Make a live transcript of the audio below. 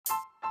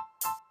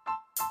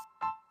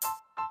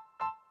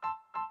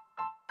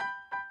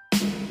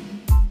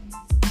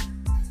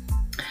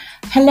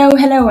Hello,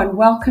 and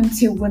welcome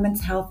to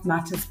Women's Health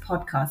Matters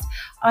podcast.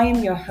 I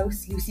am your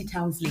host, Lucy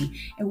Townsley,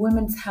 a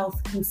women's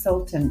health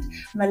consultant.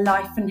 I'm a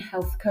life and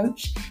health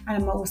coach, and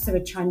I'm also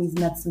a Chinese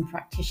medicine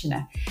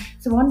practitioner.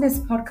 So on this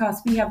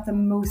podcast, we have the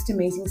most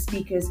amazing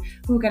speakers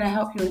who are going to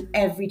help you in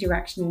every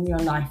direction in your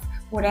life.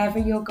 Whatever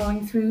you're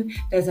going through,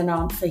 there's an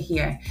answer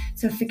here.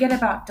 So forget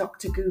about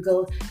Dr.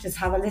 Google, just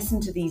have a listen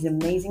to these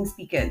amazing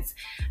speakers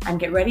and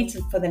get ready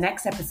for the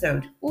next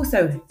episode.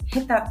 Also,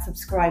 hit that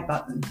subscribe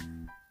button.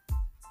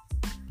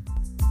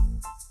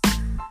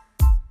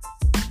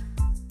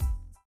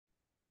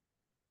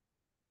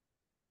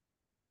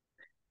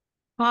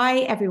 Hi,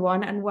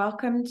 everyone, and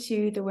welcome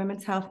to the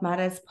Women's Health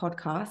Matters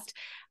podcast.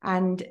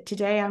 And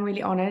today I'm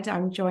really honored.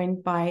 I'm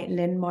joined by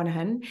Lynn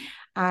Monaghan.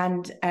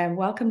 And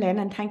welcome, Lynn,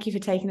 and thank you for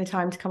taking the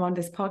time to come on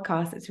this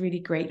podcast. It's really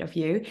great of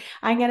you.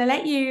 I'm going to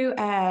let you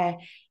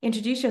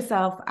introduce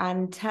yourself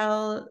and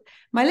tell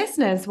my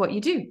listeners what you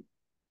do.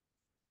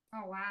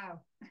 Oh,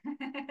 wow.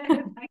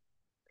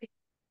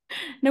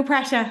 No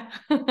pressure.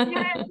 Yeah,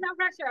 no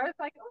pressure. I was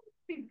like, oh,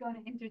 he's going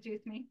to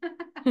introduce me.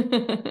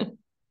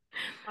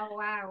 Oh,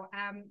 wow.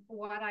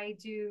 What I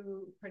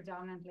do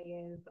predominantly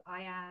is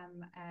I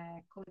am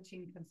a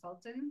coaching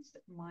consultant,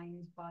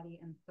 mind, body,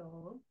 and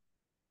soul,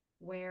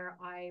 where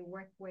I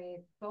work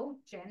with both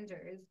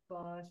genders,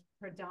 but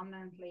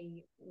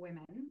predominantly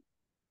women.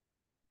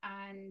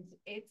 And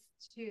it's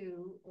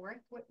to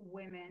work with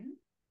women.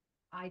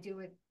 I do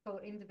it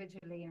both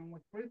individually and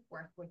with group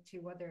work with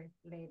two other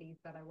ladies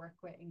that I work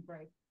with in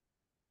group.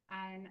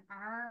 And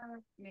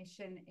our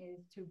mission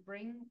is to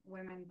bring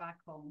women back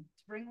home,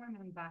 to bring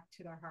women back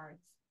to their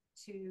hearts,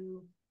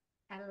 to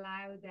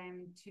allow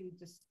them to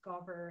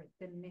discover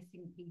the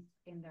missing piece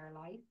in their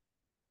life,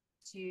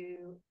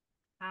 to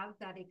have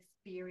that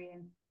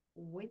experience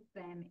with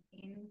them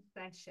in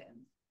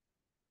sessions,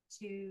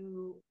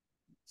 to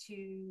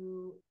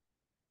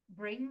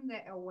bring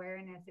the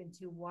awareness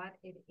into what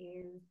it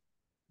is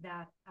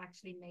that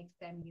actually makes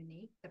them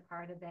unique, the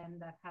part of them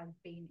that has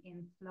been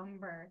in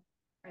slumber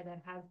or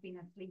that has been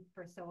asleep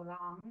for so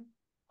long,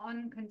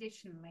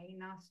 unconditionally,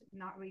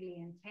 not really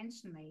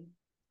intentionally,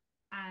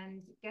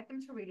 and get them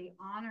to really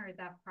honor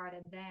that part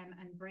of them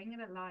and bring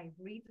it alive,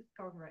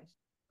 rediscover it,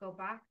 go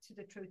back to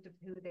the truth of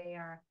who they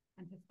are,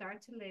 and to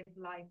start to live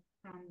life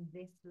from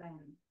this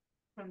lens,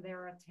 from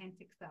their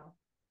authentic self,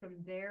 from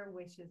their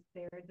wishes,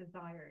 their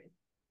desires,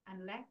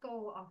 and let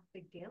go of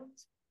the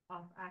guilt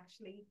of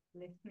actually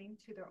listening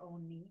to their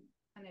own needs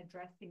and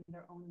addressing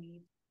their own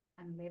needs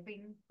and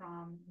living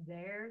from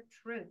their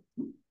truth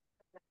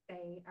that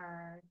they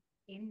are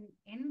in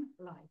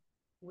life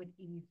with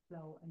ease,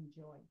 flow, and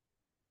joy.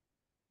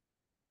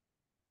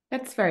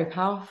 That's very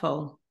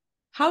powerful.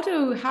 How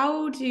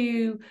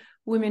do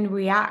women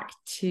react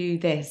to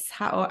this?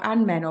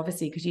 And men,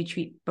 obviously, because you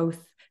treat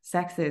both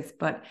sexes,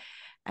 but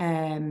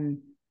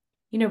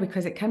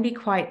because it can be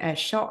quite a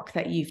shock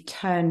that you've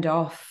turned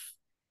off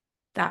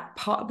that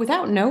part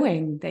without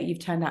knowing that you've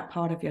turned that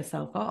part of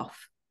yourself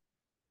off.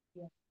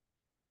 Yeah.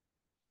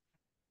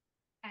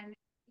 And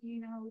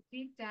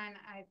deep down,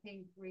 I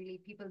think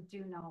really people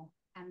do know,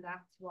 and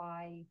that's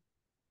why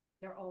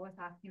they're always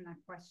asking that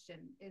question: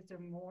 is there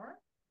more?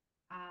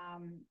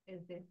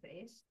 Is this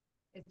it?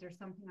 Is there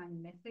something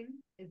I'm missing?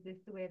 Is this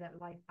the way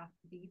that life has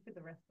to be for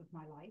the rest of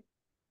my life?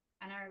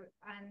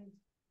 And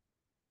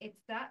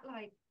it's that,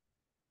 like,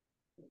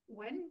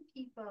 when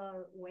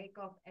people wake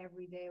up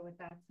every day with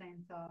that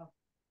sense of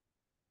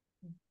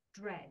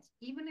dread,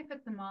 even if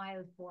it's a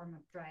mild form of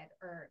dread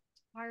or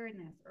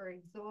tiredness or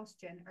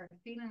exhaustion or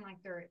feeling like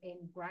they're in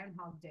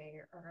Groundhog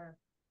Day or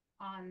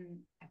on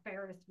a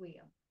Ferris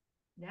wheel,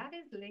 that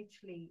is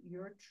literally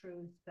your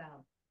true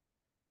self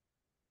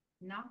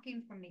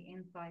knocking from the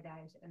inside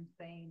out and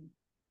saying,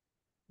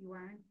 you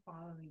aren't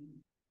following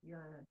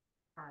your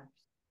heart.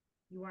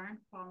 You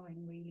aren't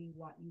following really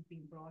what you've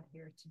been brought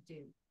here to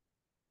do.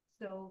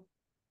 So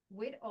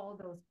with all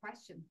those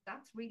questions,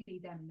 that's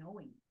really them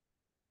knowing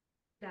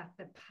that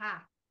the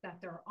path that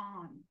they're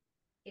on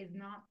is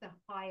not the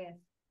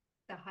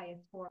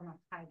highest form of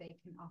how they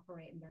can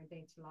operate in their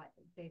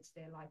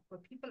day-to-day life.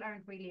 But people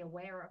aren't really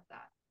aware of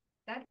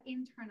that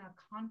internal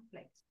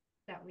conflict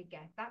that we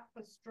get, that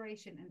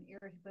frustration and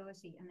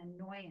irritability and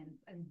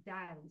annoyance and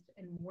doubt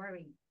and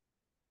worry.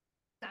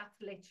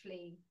 That's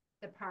literally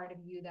the part of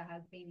you that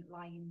has been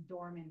lying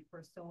dormant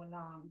for so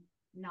long,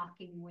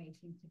 knocking,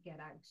 waiting to get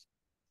out.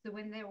 So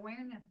when the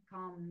awareness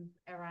comes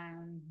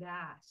around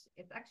that,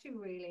 it's actually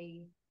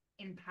really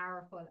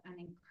powerful and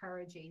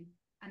encouraging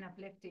and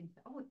uplifting.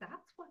 Oh,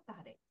 that's what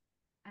that is.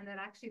 And that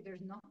actually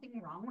there's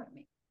nothing wrong with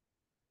me.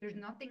 There's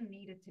nothing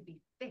needed to be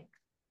fixed.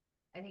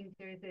 I think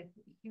there's this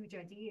huge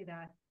idea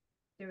that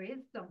there is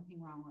something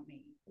wrong with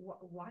me.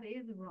 What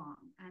is wrong?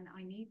 And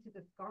I need to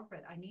discover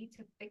it. I need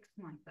to fix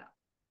myself.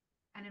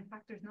 And in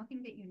fact, there's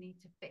nothing that you need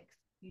to fix.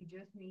 You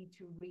just need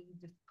to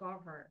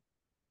rediscover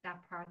that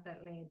part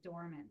that lay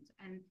dormant.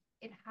 And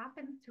it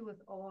happens to us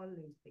all,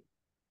 Lucy,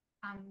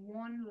 on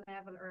one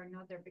level or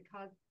another,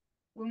 because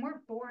when we're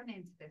born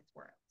into this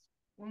world,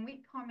 when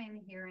we come in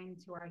here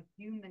into our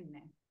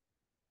humanness,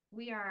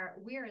 We are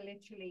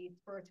literally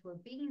spiritual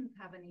beings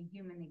having a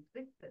human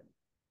existence.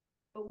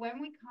 But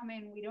when we come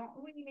in, we don't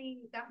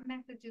really, that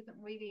message isn't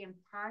really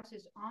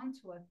imparted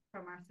onto us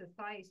from our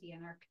society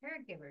and our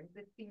caregivers.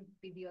 It seems to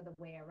be the other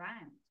way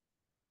around.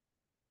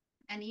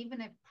 And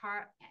even if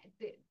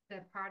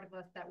the part of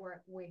us that we're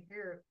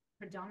here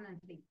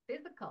predominantly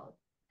physical,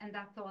 and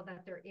that's all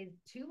that there is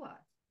to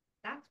us,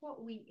 that's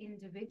what we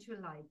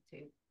individualize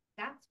to.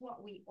 That's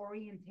what we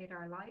orientate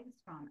our lives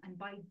from. And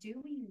by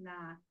doing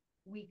that,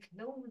 we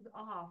close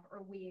off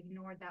or we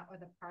ignore that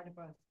other part of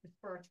us, the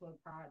spiritual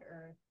part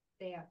or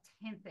the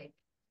authentic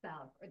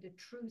self or the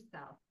true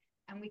self.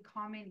 And we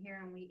come in here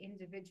and we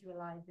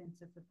individualize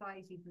into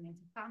societies and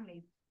into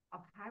families of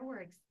how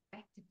we're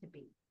expected to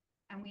be.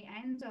 And we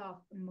end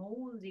up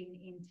molding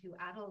into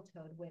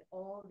adulthood with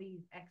all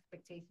these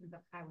expectations of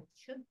how it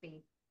should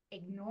be,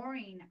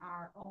 ignoring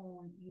our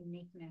own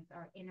uniqueness,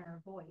 our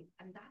inner voice.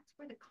 And that's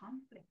where the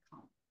conflict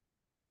comes.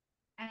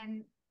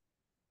 And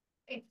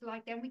it's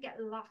like then we get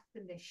lost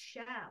in the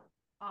shell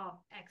of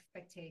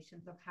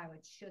expectations of how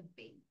it should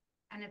be.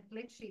 And it's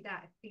literally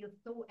that it feels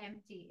so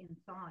empty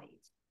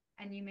inside.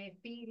 And you may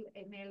feel,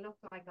 it may look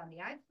like on the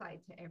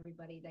outside to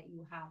everybody that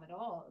you have it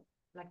all,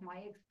 like my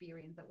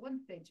experience at one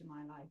stage in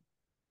my life,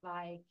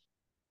 like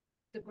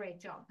the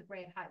great job, the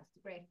great house,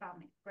 the great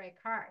family, the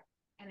great car.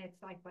 And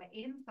it's like by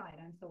inside,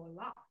 I'm so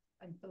lost,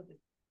 I'm so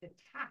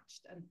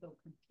detached, I'm so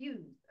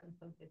confused, I'm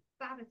so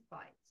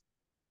dissatisfied.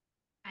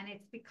 And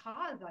it's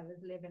because I was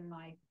living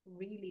life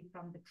really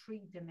from the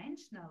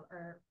three-dimensional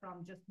or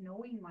from just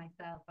knowing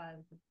myself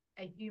as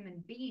a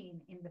human being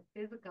in the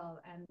physical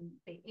and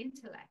the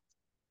intellect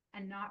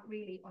and not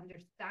really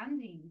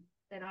understanding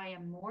that I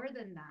am more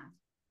than that.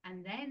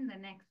 And then the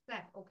next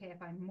step, okay,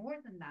 if I'm more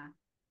than that,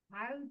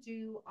 how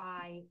do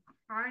I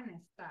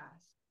harness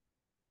that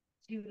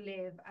to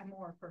live a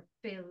more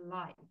fulfilled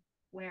life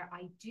where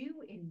I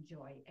do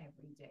enjoy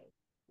every day,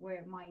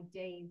 where my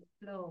days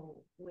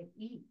flow with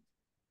ease?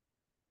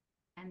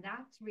 And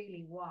that's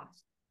really what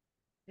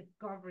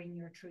discovering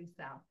your true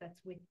self that's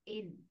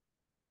within,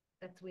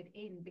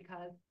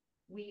 because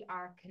we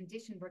are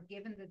conditioned, we're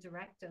given the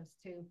directives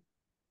to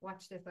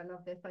watch this. I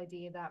love this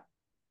idea that,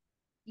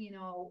 you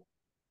know,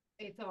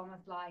 it's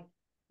almost like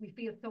we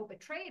feel so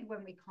betrayed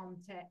when we come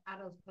to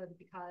adulthood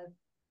because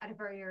at a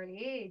very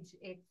early age,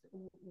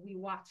 we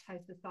watch how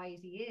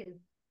society is,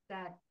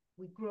 that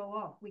we grow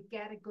up, we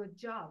get a good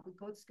job, we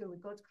go to school,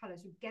 we go to college,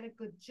 we get a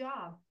good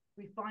job,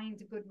 we find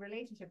a good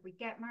relationship, we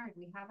get married,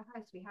 we have a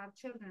house, we have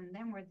children, and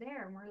then we're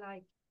there and we're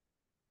like,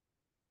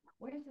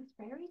 where's this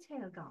fairy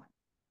tale gone?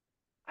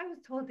 I was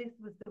told this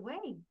was the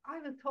way. I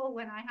was told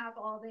when I have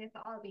all this,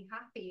 I'll be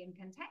happy and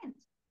content,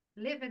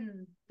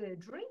 living the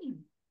dream.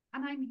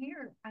 And I'm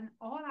here, and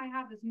all I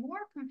have is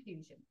more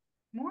confusion,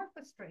 more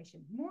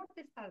frustration, more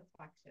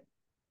dissatisfaction.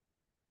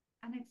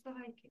 And it's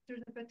like,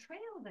 there's a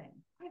betrayal then.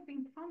 I've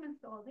been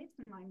promised all this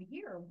and I'm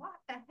here. What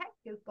the heck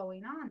is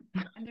going on?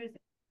 And there's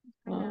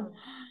kind of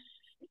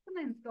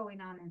dissonance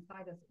going on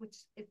inside us, which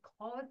is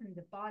causing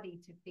the body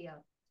to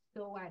feel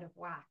so out of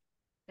whack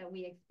that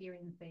we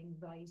experience the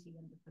anxiety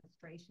and the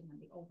frustration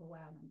and the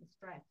overwhelm and the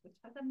stress, which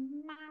has a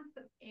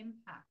massive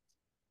impact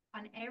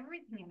on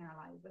everything in our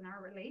lives, in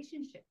our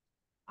relationships,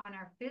 on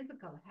our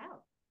physical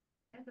health.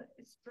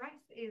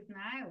 Stress is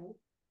now,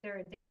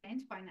 they're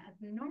identifying it as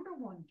the number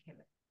one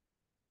killer.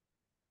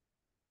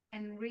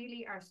 And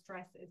really our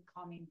stress is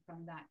coming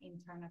from that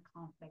internal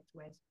conflict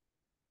with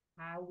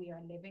how we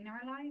are living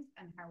our lives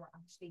and how we're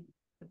actually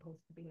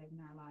supposed to be living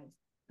our lives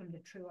from the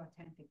true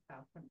authentic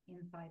self, from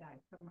inside out,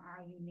 from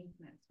our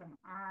uniqueness, from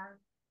our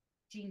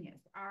genius,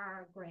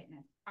 our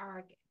greatness,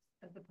 our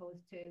gifts, as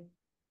opposed to,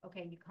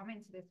 okay, you come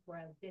into this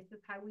world, this is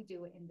how we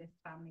do it in this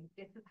family,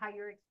 this is how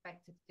you're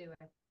expected to do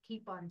it,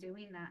 keep on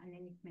doing that, and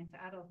then you come into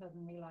adulthood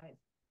and realize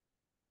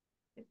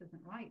this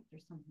isn't right,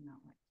 there's something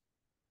not right.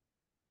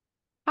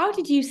 How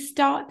did you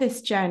start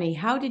this journey?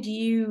 How did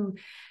you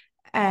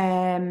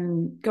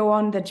go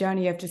on the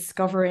journey of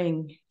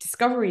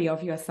discovery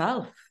of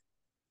yourself?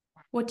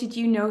 What did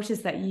you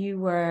notice that you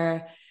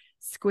were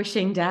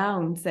squishing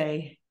down,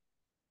 say?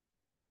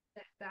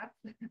 That's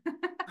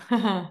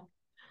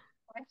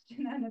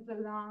question, and it's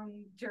a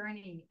long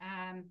journey.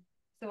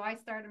 So I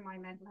started my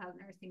mental health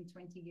nursing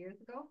 20 years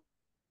ago,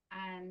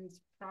 and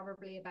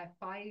probably about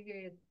 5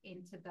 years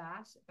into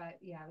that,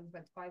 it was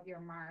about 5 year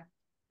mark,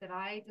 that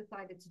I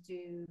decided to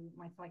do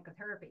my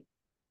psychotherapy.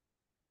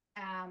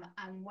 And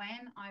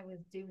when I was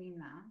doing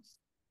that,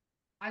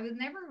 I was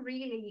never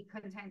really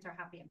content or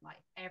happy in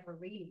life, ever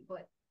really,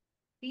 but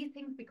these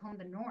things become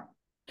the norm.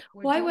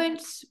 Why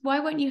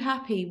weren't you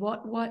happy?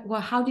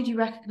 What how did you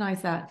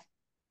recognize that?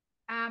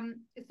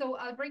 So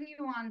I'll bring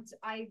you on.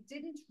 I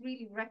didn't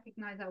really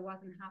recognize I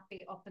wasn't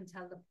happy up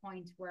until the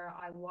point where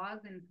I was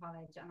in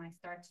college and I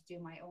started to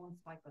do my own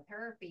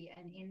psychotherapy.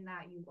 And in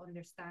that, you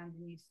understand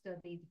and you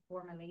study the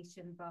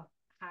formulations of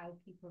how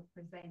people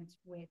present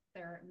with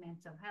their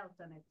mental health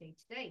on a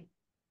day-to-day.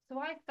 So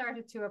I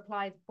started to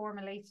apply the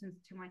formulations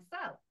to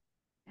myself.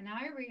 And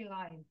I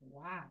realized,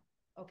 wow,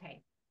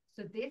 okay,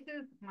 so this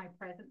is my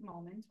present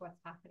moment, what's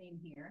happening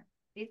here.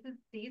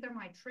 these are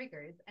my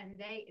triggers, and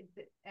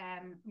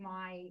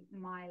my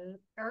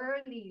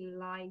early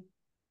life,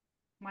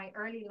 my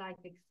early life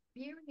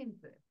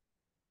experiences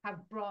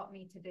have brought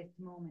me to this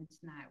moment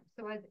now.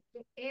 So I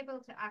was able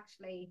to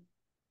actually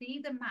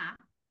see the map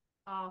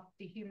of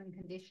the human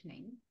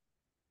conditioning,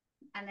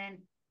 and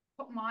then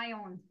put my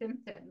own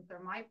symptoms or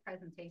my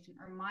presentation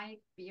or my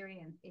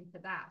experience into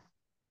that,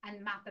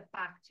 and map it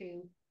back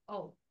to,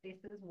 oh,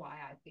 this is why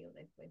I feel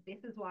this way.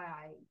 This is why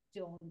I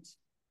don't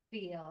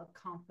feel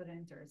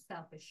confident or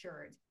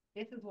self-assured.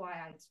 This is why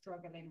I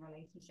struggle in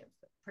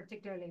relationships,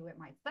 particularly with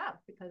myself,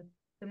 because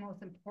the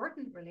most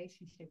important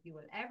relationship you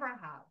will ever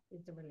have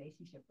is the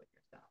relationship with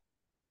yourself.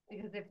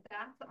 Because if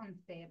that's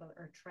unstable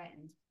or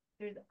threatened,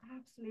 there's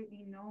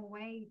absolutely no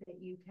way that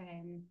you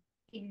can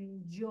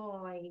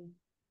enjoy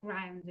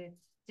grounded,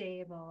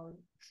 stable,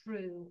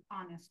 true,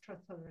 honest,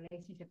 trustful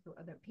relationships with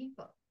other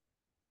people.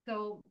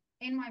 So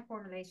in my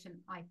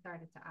formulation, I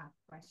started to ask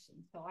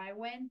questions. So I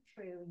went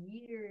through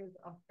years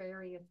of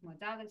various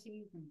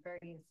modalities and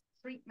various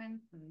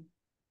treatments, and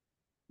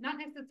not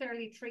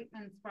necessarily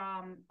treatments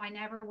from, I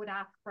never would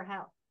ask for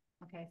help.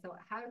 Okay, so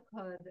how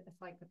could a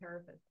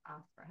psychotherapist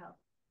ask for help?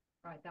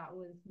 Right, that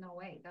was no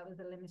way. That was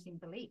a limiting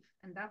belief.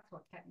 And that's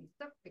what kept me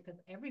stuck, because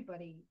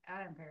everybody,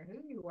 I don't care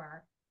who you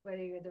are,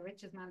 whether you're the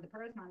richest man, the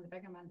poorest man, the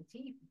beggar man, the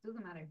thief, it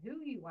doesn't matter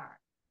who you are.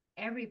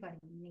 Everybody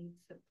needs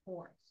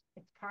support.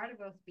 It's part of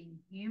us being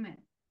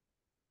human.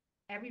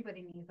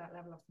 Everybody needs that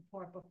level of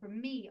support. But for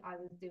me, I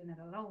was doing it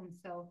alone.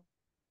 So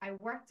I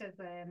worked as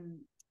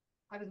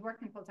I was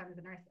working full time as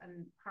a nurse,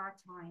 and part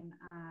time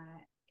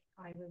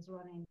I was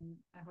running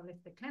a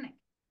holistic clinic.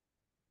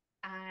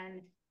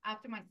 And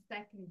after my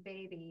second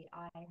baby,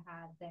 I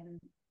had then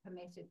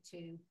committed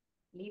to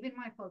leaving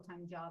my full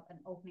time job and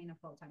opening a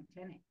full time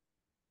clinic.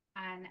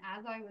 And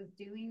as I was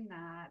doing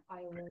that,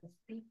 I was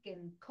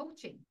seeking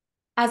coaching.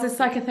 As a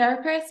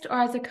psychotherapist or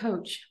as a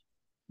coach?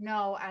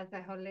 No, as a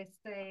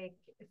holistic.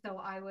 So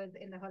I was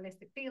in the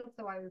holistic field.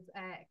 So I was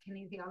a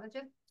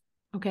kinesiologist.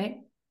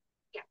 Okay.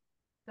 Yeah.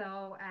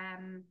 So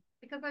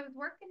because I was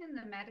working in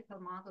the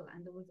medical model,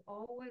 and there was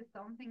always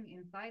something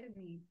inside of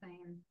me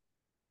saying,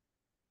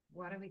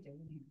 what are we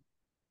doing here?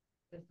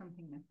 There's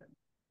something missing.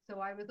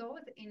 So I was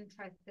always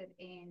interested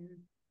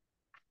in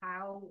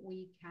how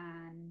we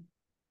can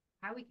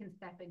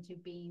step into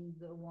being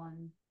the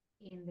one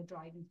in the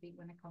driving seat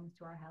when it comes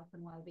to our health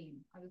and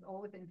well-being. I was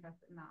always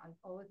interested in that. I was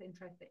always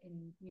interested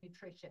in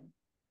nutrition.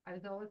 I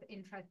was always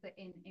interested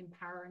in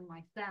empowering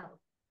myself.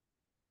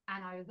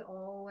 And I was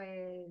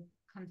always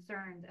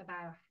concerned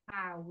about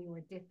how we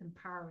were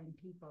disempowering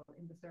people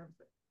in the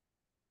services.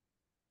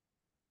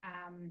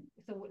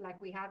 So like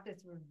we have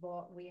this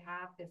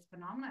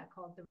phenomena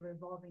called the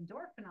revolving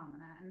door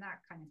phenomena, and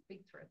that kind of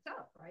speaks for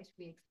itself, right?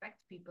 We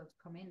expect people to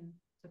come in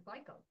to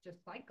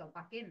just cycle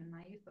back in. And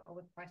I used to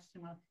always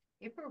question, well,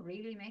 if we're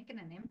really making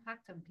an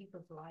impact on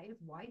people's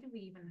lives, why do we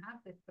even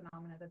have this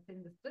phenomena that's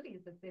in the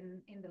studies, that's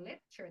in the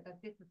literature,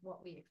 that this is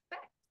what we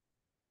expect?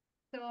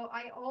 So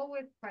I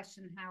always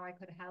questioned how I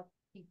could help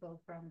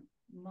people from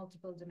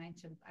multiple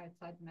dimensions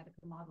outside the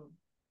medical model.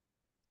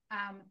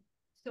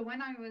 So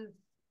when I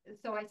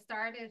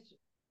started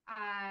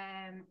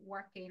I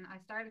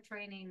started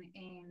training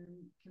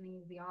in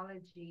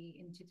kinesiology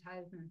in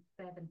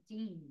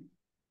 2017,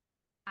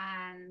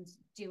 and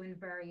doing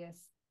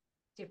various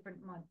different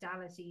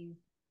modalities,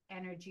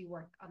 energy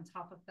work on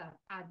top of that,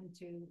 adding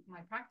to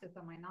my practice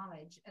and my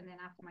knowledge. And then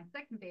after my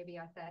second baby,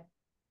 I said,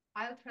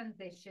 I'll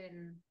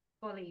transition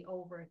fully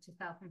over to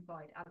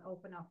self-employed. I'll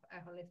open up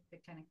a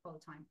holistic clinic full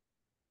time.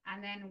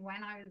 And then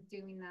when I was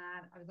doing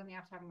that, I was only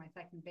after having my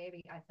second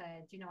baby, I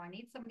said, I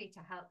need somebody to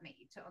help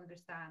me to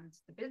understand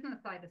the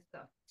business side of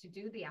stuff, to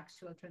do the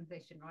actual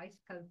transition, right?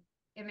 Because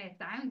it may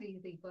sound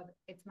easy, but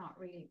it's not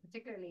really,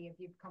 particularly if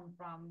you've come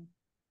from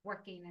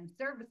working in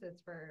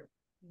services for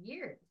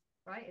years,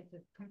 right? It's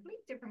a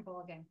complete different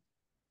ballgame.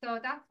 So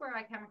that's where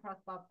I came across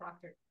Bob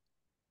Proctor.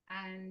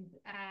 And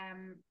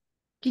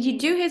did you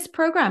do his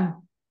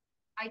program?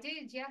 I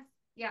did, yes.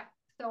 Yeah.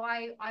 So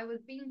I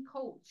was being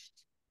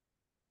coached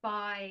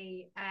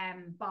by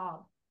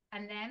Bob,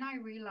 and then I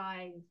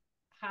realized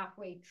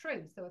halfway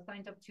through, so I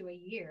signed up to a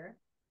year,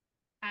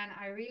 and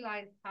I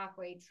realized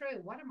halfway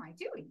through, what am I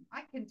doing?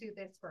 I can do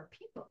this for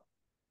people.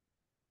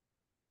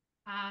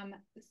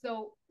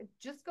 So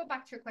just go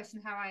back to your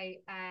question, how I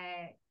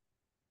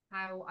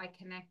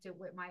connected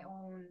with my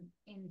own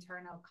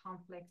internal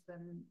conflicts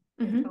and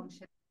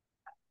dysfunction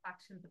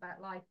actions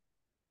about life.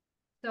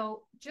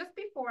 So just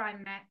before I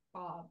met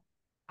Bob,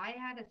 I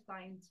had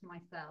assigned to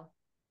myself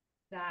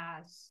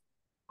that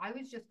I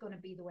was just going to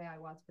be the way I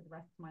was for the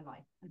rest of my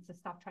life, and to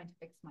stop trying to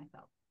fix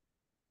myself.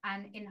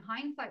 And in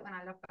hindsight, when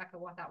I look back at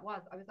what that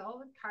was, I was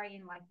always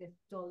carrying like this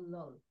dull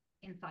lull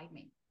inside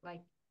me,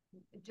 like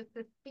just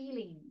this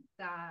feeling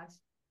that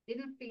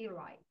didn't feel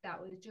right, that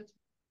was just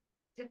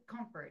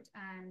discomfort.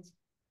 And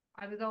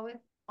I was always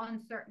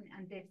uncertain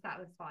and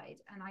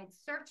dissatisfied. And I'd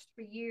searched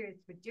for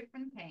years for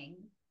different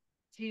things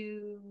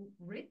to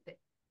rid it,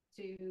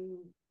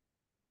 to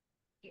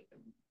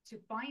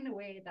find a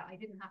way that I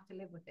didn't have to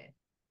live with it.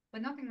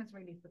 but nothing was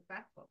really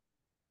successful.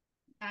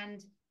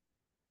 And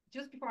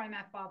just before I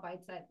met Bob,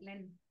 I'd said,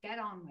 Lynn, get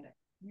on with it.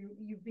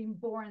 You've been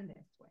born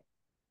this way.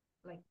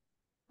 Like,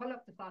 pull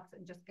up the socks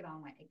and just get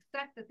on with it.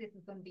 Accept that this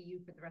is going to be you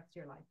for the rest of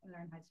your life and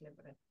learn how to live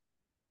with it.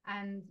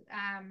 And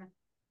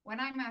when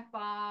I met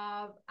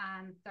Bob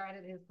and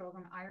started his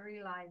program, I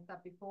realized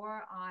that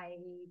before I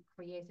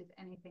created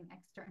anything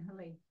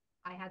externally,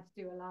 I had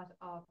to do a lot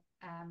of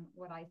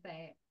what I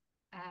say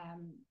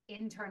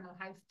internal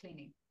house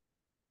cleaning.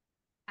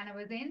 And it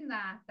was in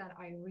that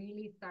I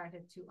really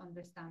started to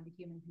understand the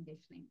human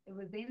conditioning. It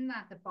was in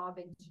that Bob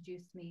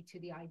introduced me to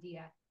the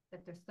idea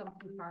that there's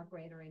something far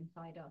greater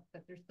inside us,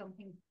 that there's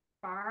something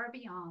far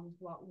beyond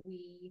what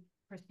we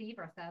perceive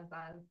ourselves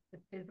as, the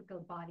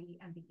physical body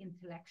and the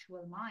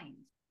intellectual mind.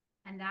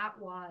 And that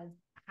was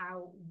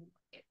how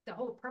the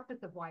whole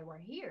purpose of why we're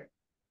here,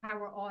 how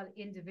we're all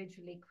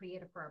individually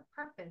created for a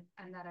purpose,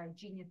 and that our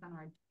genius and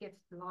our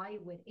gifts lie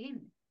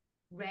within,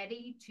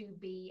 ready to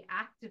be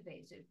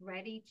activated,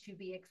 ready to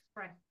be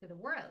expressed to the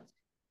world.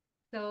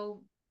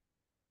 So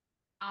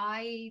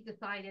I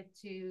decided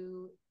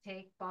to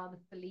take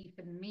Bob's belief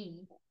in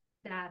me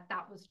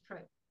that was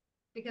true,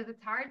 because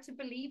it's hard to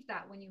believe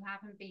that when you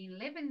haven't been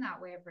living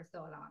that way for so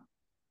long.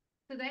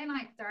 So then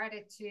I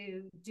started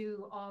to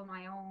do all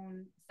my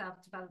own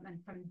self-development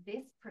from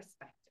this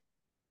perspective,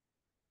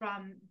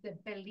 from the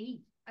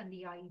belief and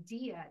the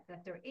idea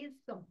that there is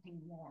something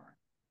more.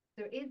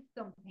 There is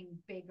something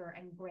bigger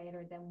and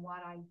greater than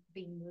what I've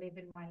been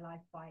living my life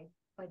by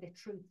the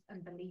truths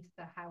and beliefs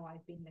of how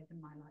I've been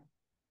living my life.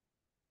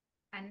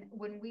 And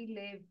when we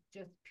live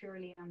just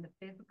purely on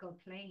the physical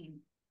plane,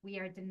 we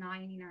are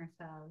denying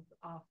ourselves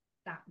of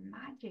that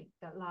magic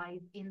that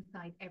lies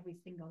inside every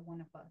single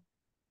one of us.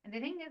 And the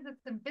thing is,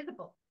 it's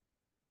invisible,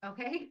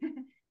 okay?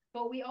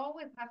 But we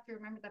always have to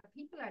remember that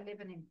people are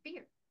living in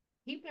fear.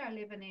 People are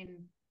living in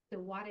the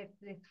what if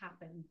this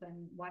happens,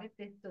 and what if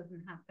this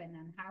doesn't happen,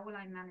 and how will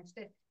I manage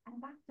this? And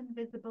that's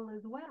invisible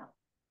as well.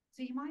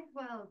 So you might as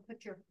well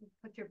put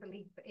your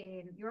belief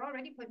in, you're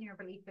already putting your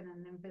belief in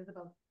an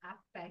invisible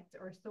aspect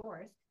or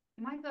source.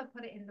 You might as well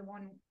put it in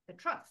the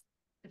trust,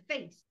 the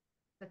faith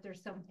that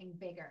there's something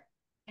bigger.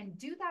 And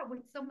do that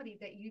with somebody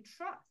that you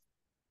trust,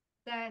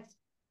 that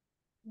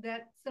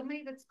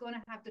somebody that's going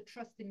to have the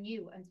trust in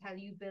you until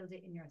you build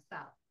it in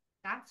yourself.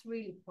 That's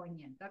really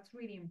poignant. That's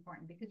really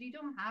important, because you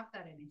don't have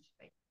that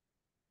initially.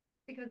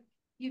 Because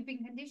you've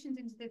been conditioned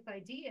into this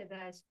idea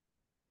that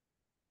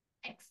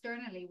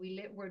externally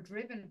we're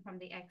driven from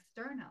the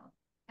external,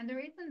 and there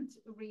isn't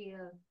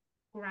real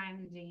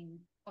grounding,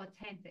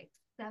 authentic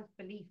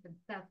self-belief and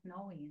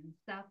self-knowing and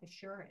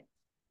self-assurance.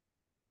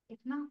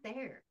 It's not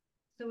there.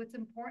 So it's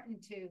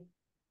important to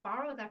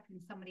borrow that from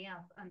somebody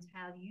else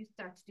until you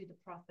start to do the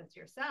process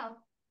yourself,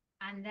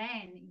 and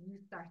then you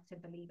start to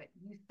believe it.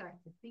 You start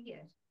to see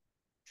it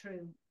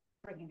through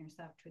bringing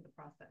yourself through the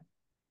process.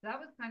 So that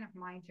was kind of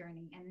my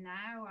journey. And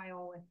now I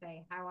always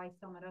say, how I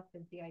sum it up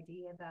is the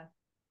idea that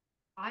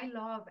I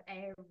love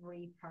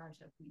every part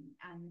of me,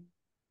 and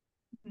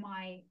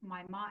my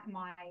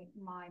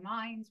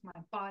mind,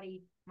 my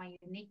body, my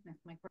uniqueness,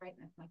 my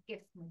greatness, my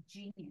gifts, my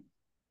genius,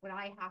 what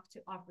I have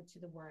to offer to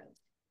the world.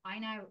 I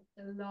now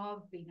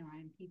love being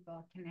around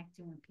people,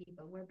 connecting with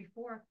people, where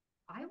before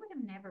I would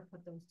have never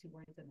put those two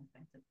words in a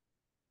sentence.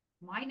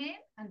 My name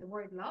and the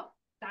word love,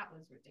 that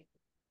was ridiculous.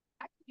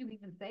 How could you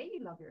even say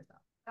you love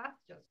yourself? That's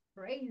just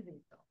crazy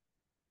stuff.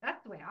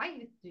 That's the way I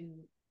used to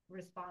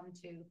respond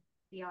to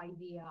the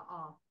idea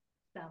of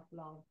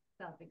self-love,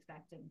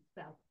 self-acceptance,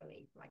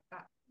 self-belief, like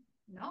that.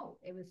 No,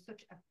 it was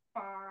such a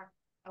far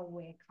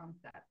away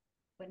concept.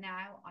 But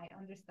now I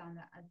understand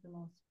that as the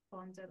most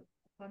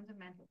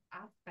fundamental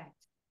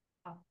aspect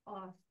of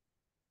us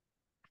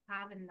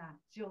having that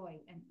joy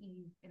and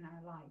ease in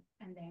our life,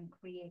 and then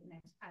creating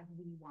it as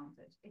we want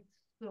it. It's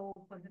so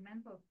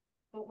fundamental,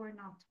 but we're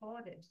not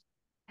taught it.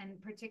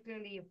 And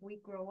particularly if we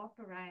grow up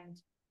around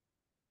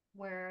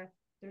where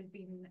there's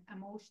been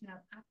emotional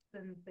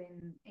absence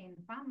in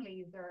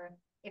families, or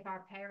if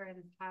our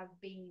parents have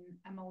been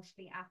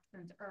emotionally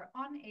absent or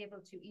unable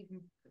to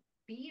even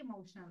be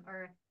emotional,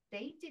 or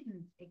they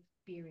didn't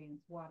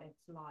experience what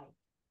it's like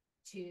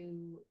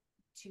to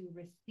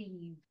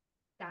receive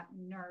that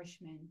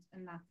nourishment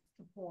and that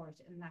support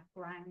and that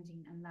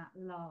grounding and that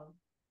love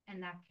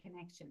and that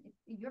connection.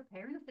 Your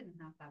parents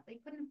didn't have that. They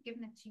couldn't have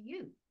given it to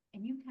you,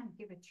 and you can't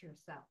give it to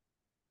yourself.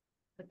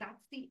 But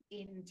that's the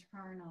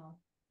internal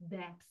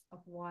depths of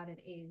what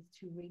it is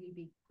to really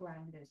be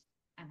grounded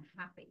and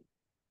happy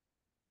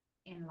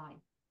in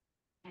life,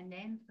 and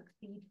then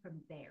succeed from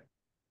there.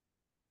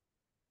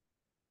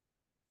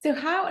 So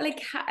how,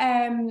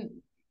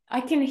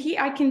 I can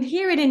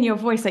hear it in your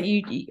voice that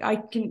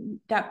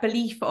that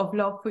belief of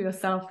love for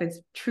yourself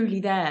is truly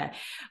there.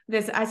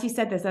 There's, as you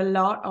said, there's a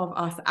lot of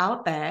us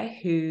out there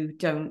who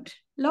don't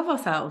love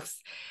ourselves.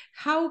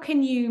 How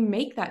can you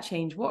make that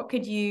change? What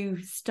could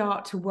you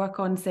start to work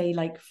on, say,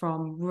 like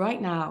from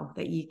right now,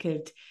 that you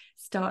could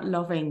start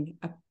loving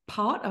a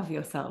part of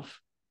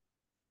yourself?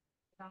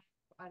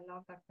 I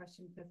love that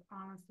question, because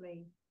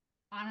honestly,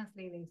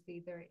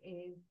 Lucy, there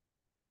is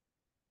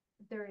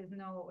there is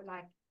no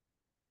like,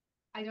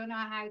 I don't know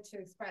how to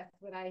express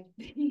without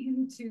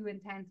being too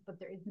intense, but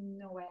there is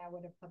no way I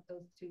would have put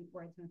those two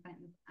words in a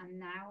sentence. And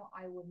now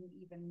I wouldn't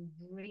even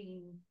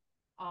dream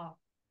of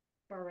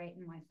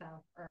berating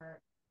myself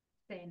or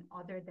saying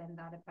other than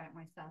that about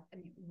myself.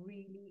 And it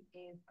really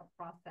is a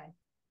process.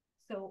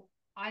 So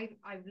I've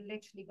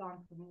literally gone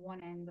from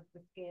one end of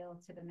the scale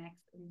to the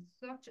next in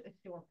such a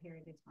short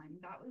period of time.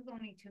 That was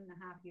only 2.5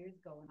 years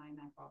ago when I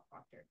met Bob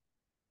Proctor.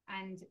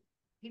 And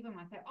people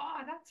might say,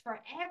 oh, that's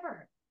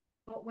forever.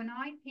 But when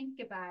I think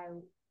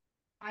about,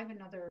 I have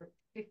another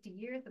 50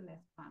 years on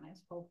this planet,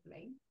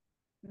 hopefully,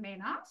 may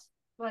not,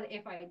 but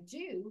if I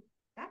do,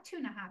 that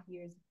 2.5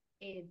 years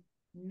is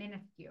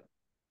minuscule.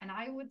 And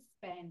I would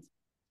spend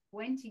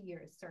 20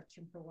 years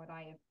searching for what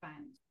I have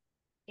found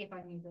if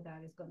I knew that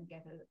I was going to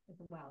get it as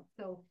well.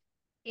 So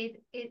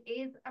it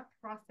is a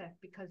process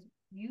because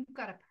you've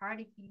got a part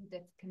of you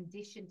that's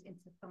conditioned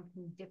into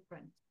something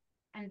different.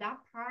 And that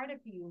part of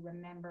you,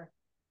 remember,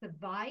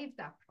 survived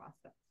that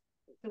process.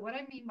 So what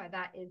I mean by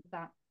that is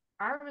that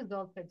our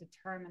results are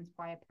determined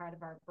by a part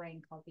of our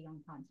brain called the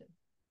unconscious.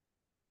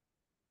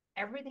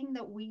 Everything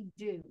that we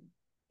do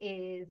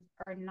is,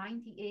 or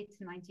 98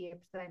 to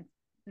 98%,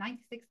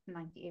 96 to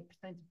 98%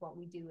 of what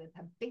we do is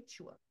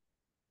habitual.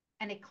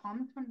 And it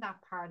comes from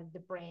that part of the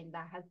brain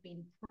that has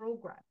been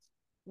programmed,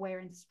 where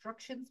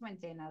instructions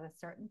went in at a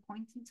certain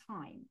point in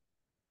time.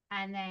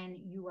 And then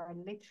you are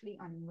literally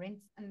on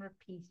rinse and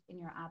repeat in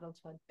your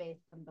adulthood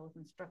based on those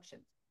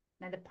instructions.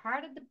 Now, the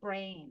part of the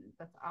brain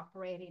that's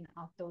operating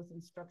off those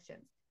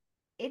instructions,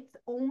 its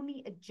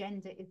only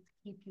agenda is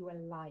to keep you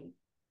alive.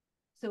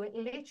 So it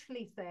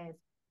literally says,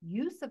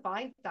 you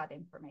survived that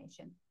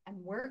information, and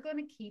we're going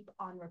to keep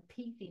on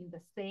repeating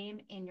the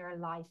same in your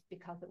life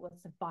because it was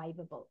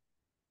survivable.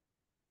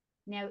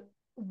 Now,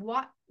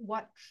 what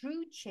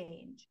true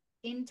change,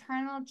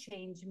 internal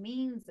change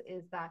means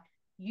is that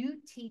you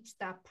teach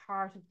that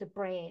part of the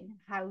brain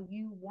how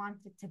you want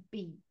it to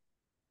be.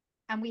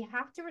 And we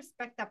have to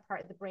respect that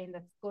part of the brain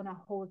that's going to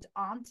hold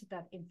on to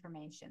that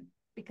information,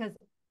 because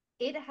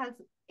it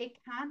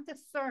can't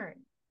discern.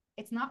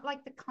 It's not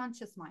like the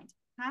conscious mind.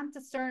 It can't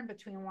discern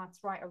between what's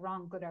right or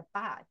wrong, good or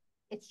bad.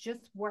 It's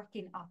just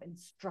working off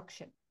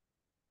instruction.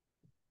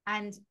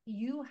 And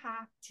you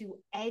have to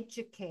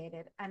educate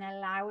it and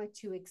allow it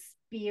to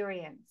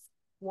experience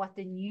what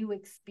the new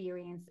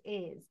experience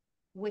is,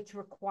 which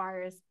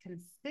requires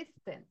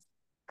consistent,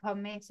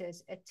 committed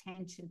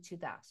attention to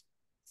that.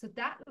 So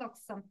that looks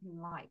something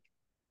like,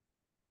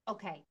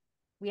 okay,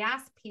 we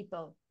ask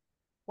people,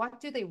 what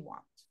do they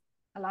want?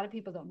 A lot of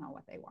people don't know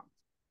what they want,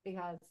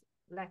 because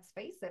let's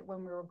face it, when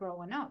we were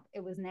growing up,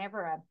 it was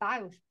never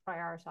about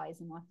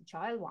prioritizing what the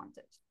child wanted.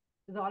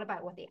 It was all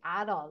about what the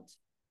adult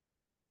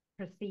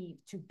perceived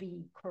to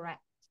be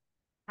correct,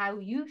 how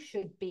you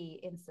should be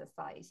in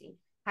society,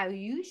 how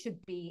you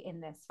should be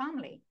in this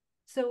family.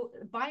 So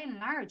by and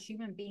large,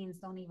 human beings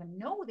don't even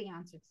know the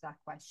answer to that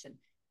question,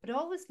 but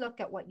always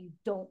look at what you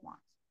don't want.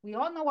 We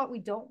all know what we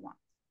don't want.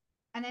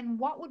 And then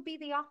what would be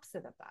the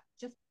opposite of that?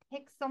 Just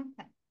pick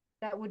something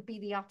that would be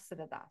the opposite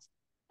of that.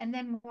 And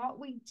then what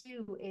we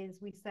do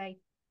is we say,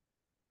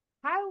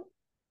 how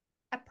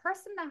a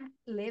person that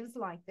lives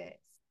like this,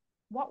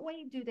 what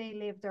way do they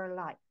live their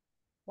life?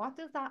 What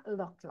does that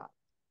look like?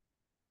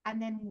 And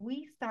then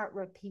we start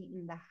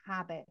repeating the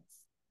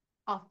habits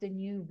of the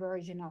new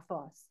version of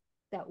us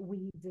that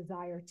we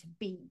desire to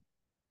be.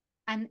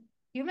 And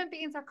human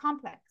beings are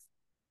complex.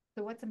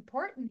 So what's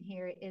important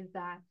here is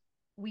that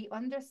we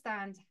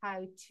understand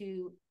how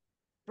to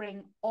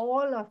bring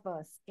all of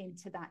us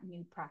into that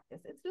new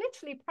practice. It's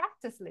literally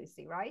practice,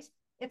 Lucy, right?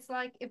 It's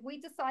like if we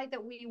decide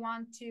that we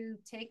want to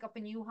take up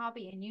a new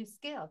hobby, a new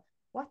skill,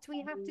 what do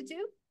we have to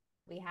do?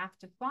 We have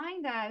to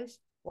find out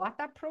what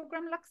that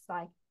program looks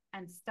like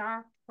and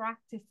start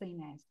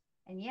practicing it.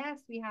 And yes,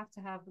 we have to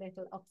have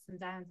little ups and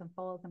downs and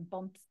falls and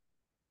bumps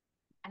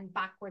and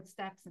backward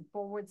steps and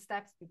forward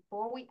steps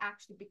before we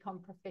actually become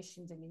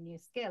proficient in a new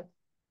skill.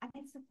 And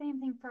it's the same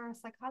thing for our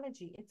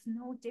psychology. It's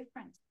no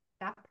different.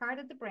 That part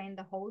of the brain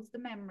that holds the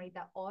memory,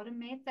 that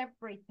automates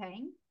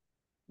everything,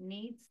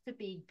 needs to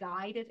be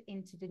guided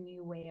into the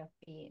new way of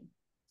being.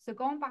 So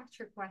going back to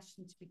your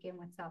question to begin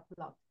with,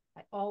 self-love,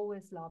 I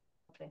always love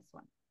this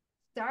one.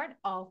 Start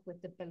off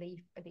with the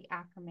belief or the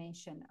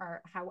affirmation,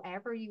 or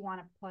however you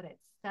want to put it,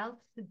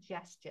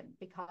 self-suggestion,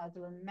 because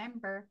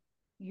remember,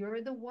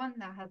 you're the one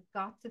that has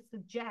got to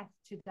suggest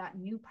to that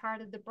new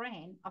part of the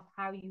brain of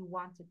how you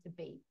want it to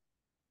be.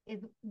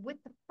 Is with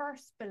the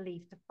first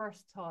belief, the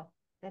first thought,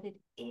 that it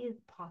is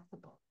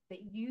possible,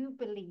 that you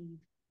believe,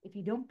 if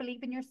you don't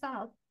believe in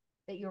yourself,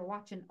 that you're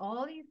watching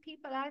all these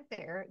people out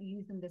there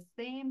using the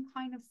same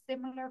kind of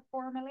similar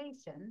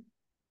formulation,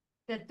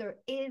 that there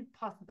is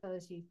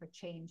possibility for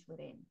change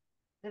within,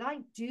 that I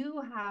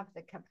do have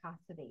the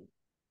capacity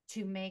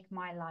to make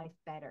my life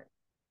better.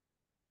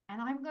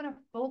 And I'm going to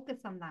focus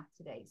on that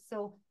today.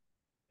 So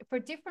for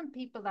different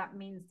people, that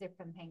means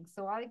different things.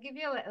 So I'll give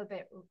you a little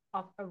bit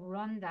of a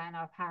rundown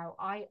of how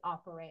I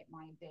operate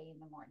my day in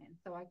the morning.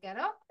 So I get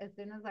up, as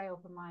soon as I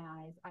open my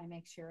eyes, I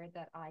make sure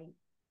that I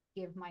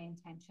give my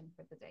intention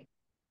for the day.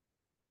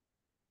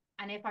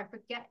 And if I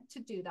forget to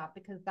do that,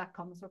 because that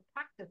comes with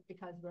practice,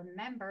 because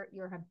remember,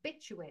 you're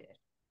habituated.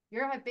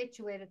 You're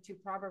habituated to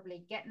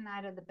probably getting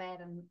out of the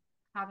bed and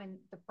having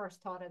the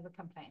first thought as a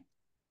complaint.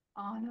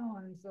 Oh no,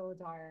 I'm so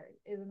tired.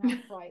 Isn't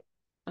that right?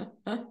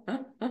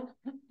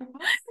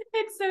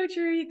 It's so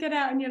true. You get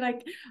out and you're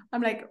like,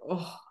 I'm like,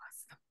 oh.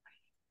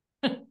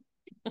 And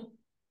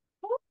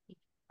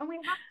we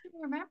have to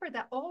remember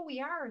that all we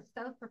are is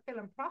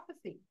self-fulfilling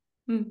prophecy.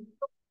 Mm.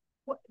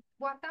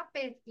 What that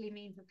basically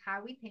means is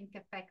how we think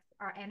affects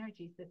our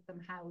energy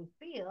system, how we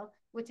feel,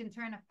 which in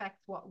turn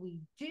affects what we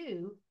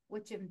do,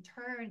 which in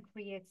turn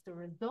creates the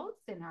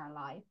results in our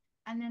life.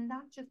 And then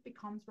that just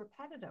becomes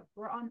repetitive.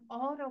 We're on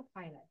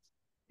autopilot.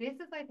 This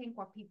is, I think,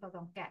 what people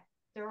don't get.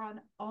 They're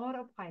on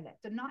autopilot.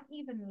 They're not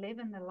even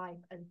living the life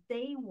as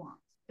they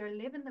want. They're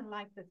living the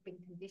life that's been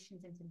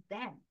conditioned into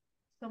them,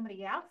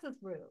 somebody else's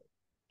rules.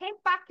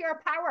 Take back your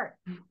power.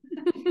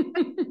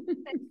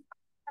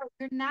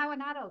 You're now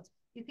an adult.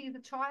 You see, as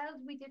a child,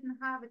 we didn't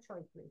have a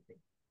choice, Lucy.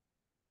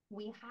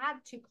 We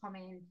had to come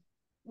in.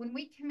 When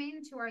we come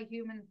into our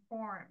human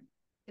form,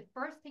 the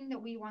first thing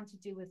that we want to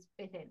do is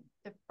fit in.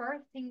 The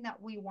first thing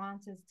that we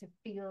want is to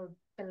feel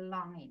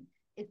belonging,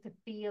 is to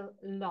feel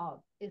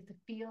love, is to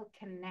feel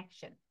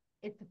connection,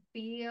 is to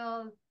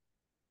feel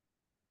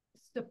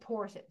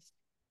supported.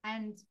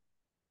 And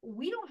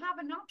we don't have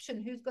an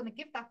option who's going to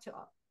give that to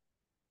us.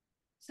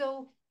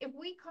 So if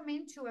we come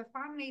into a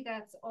family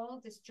that's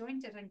all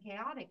disjointed and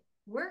chaotic,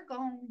 we're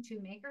going to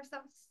make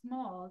ourselves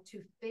small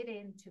to fit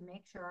in, to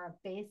make sure our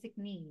basic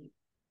need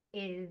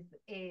is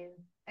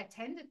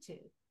attended to,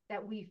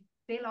 that we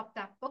fill up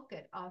that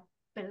bucket of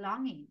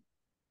belonging,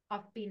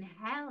 of being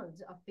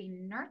held, of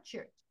being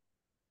nurtured.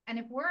 And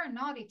if we're a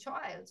naughty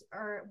child,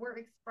 or we're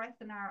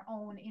expressing our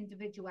own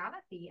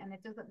individuality and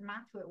it doesn't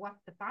match with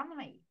what's the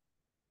family,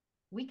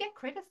 we get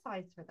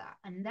criticized for that.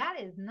 And that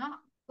is not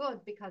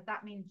good, because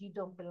that means you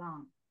don't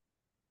belong.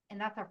 And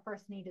that's our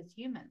first need as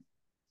humans.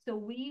 So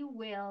we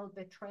will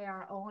betray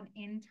our own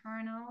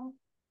internal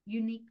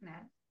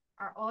uniqueness,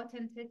 our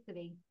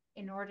authenticity,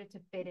 in order to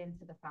fit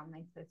into the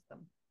family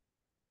system.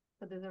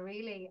 So there's a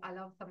really, I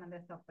love summing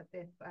this up with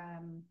this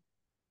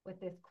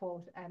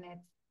quote, and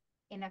it's,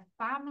 in a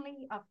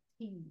family of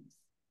thieves,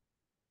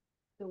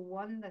 the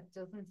one that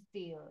doesn't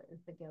steal is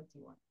the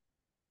guilty one.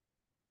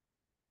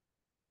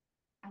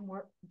 And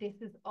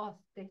this is us.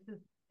 This is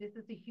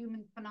the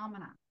human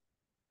phenomenon.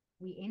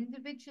 We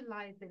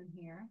individualize in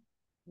here.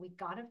 We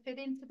got to fit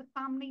into the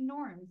family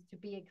norms to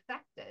be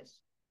accepted.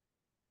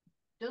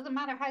 Doesn't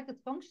matter how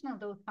dysfunctional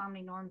those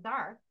family norms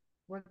are,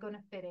 we're going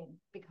to fit in,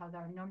 because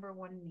our number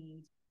one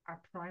need,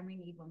 our primary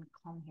need when we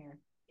come here,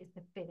 is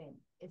to fit in,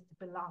 is to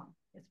belong,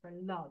 is for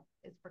love,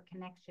 is for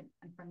connection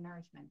and for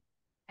nourishment.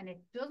 And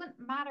it doesn't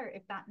matter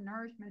if that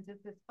nourishment is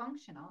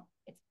dysfunctional,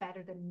 it's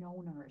better than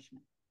no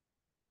nourishment.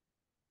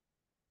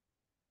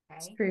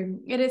 It's true.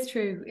 It is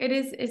true.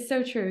 It's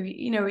so true.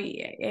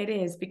 It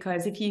is,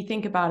 because if you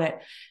think about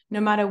it,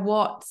 no matter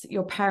what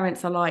your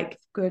parents are like,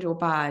 good or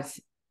bad,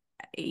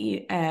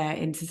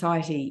 in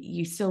society,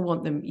 you still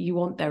want them, you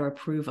want their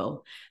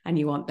approval and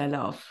you want their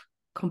love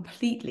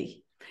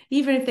completely.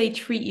 Even if they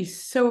treat you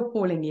so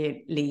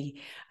appallingly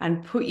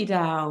and put you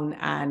down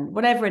and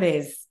whatever it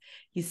is,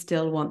 you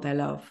still want their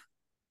love.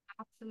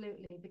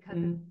 Absolutely, because it's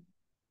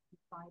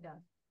inside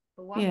us.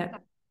 But what's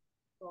that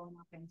growing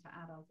up into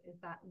adults is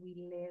that we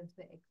live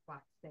the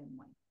exact same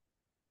way.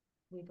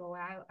 We go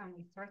out and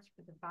we search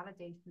for the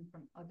validation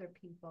from other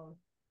people,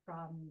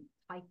 from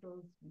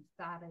titles, from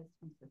status,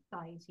 from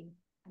society,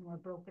 and we're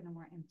broken and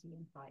we're empty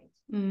inside.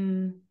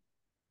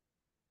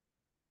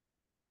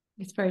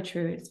 It's very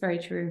true. It's very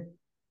true.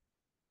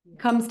 Yeah. It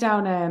comes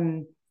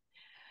down,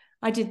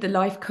 I did the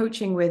life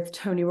coaching with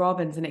Tony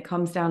Robbins, and it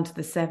comes down to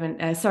the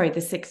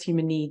 6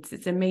 human needs.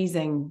 It's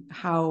amazing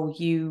how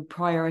you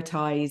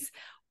prioritize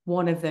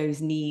one of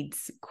those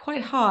needs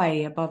quite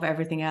high above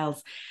everything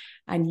else,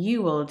 and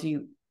you will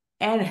do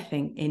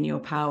anything in your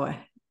power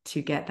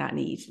to get that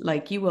need.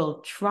 Like, you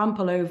will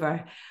trample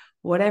over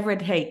whatever it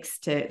takes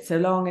to, so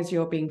long as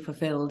you're being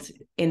fulfilled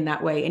in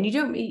that way. And you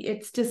don't,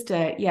 it's just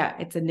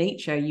it's a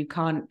nature. You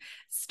can't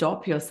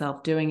stop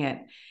yourself doing it.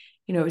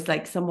 It's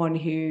like someone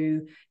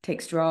who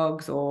takes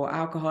drugs or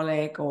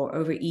alcoholic or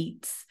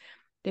overeats.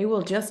 They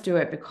will just do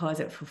it because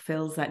it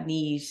fulfills that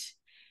need.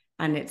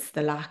 And it's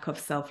the lack of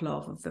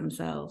self-love of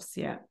themselves.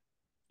 Yeah.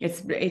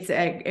 It's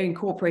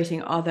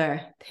incorporating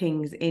other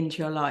things into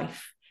your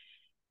life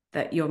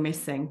that you're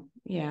missing.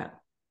 Yeah.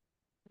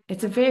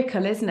 It's a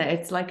vehicle, isn't it?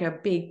 It's like a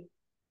big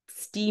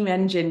steam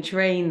engine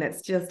train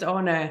that's just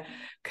on a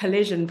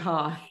collision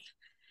path.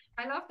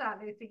 I love that,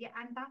 Lucy. Yeah,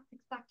 and that's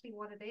exactly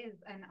what it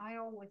is. And I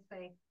always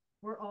say,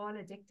 we're all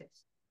addicted.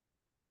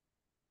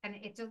 And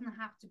it doesn't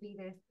have to be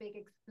this big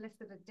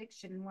explicit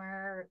addiction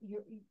where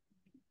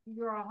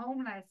you're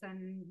homeless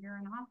and you're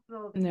in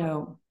hospital.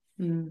 No.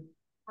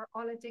 We're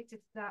all addicted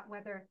to that,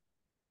 whether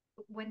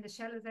when the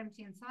shell is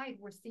empty inside,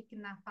 we're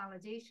seeking that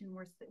validation.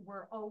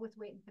 We're always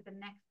waiting for the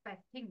next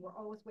best thing. We're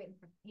always waiting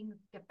for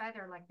things to get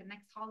better, like the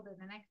next holiday,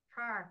 the next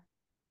car.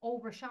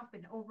 over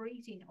shopping,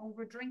 overeating,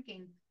 over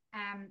drinking,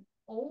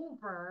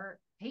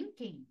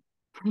 overthinking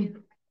is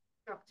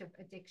destructive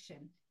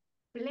addiction.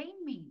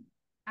 Blaming,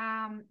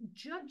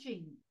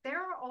 judging,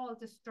 they're all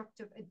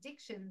destructive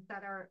addictions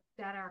that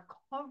are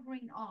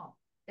covering up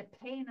the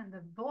pain and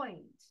the void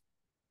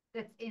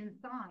that's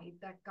inside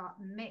that got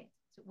missed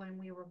when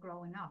we were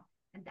growing up.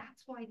 And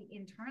that's why the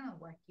internal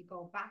work, you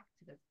go back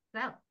to the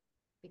self,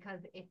 because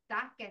if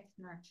that gets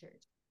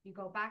nurtured, you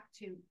go back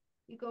to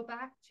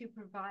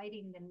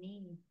providing the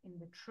needs in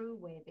the true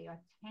way, the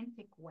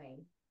authentic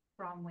way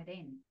from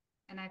within.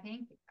 And I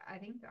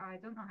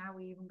don't know how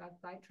we even got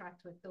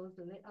sidetracked with those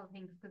little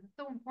things, because it's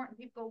so important.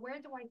 People go, where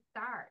do I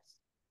start?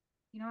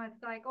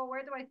 It's like, oh,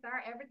 where do I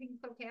start? Everything's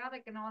so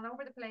chaotic and all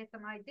over the place.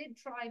 And I did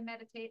try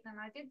meditating and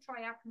I did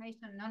try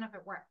affirmation and none of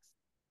it works.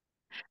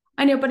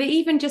 I know, but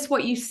even just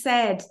what you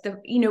said,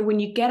 when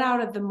you get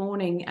out of the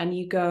morning and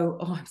you go,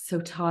 oh, I'm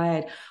so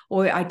tired,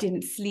 or I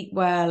didn't sleep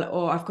well,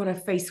 or I've got to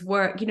face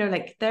work,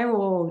 like they're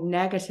all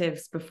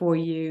negatives before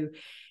you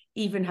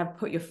even have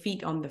put your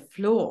feet on the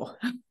floor.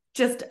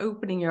 Just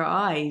opening your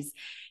eyes,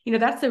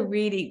 that's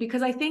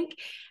because I think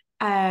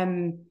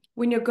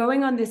when you're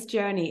going on this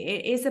journey,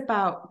 it is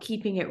about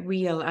keeping it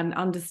real and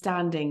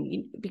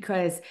understanding,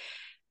 because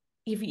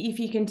if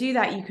you can do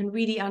that, you can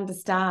really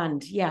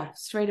understand. Yeah,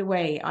 straight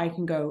away I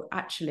can go,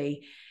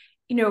 actually,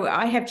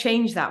 I have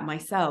changed that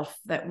myself,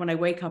 that when I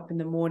wake up in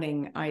the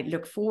morning, I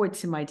look forward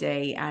to my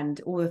day and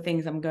all the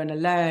things I'm going to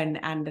learn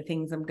and the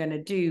things I'm going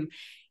to do.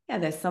 Yeah,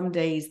 there's some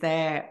days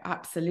there,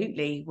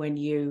 absolutely, when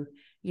you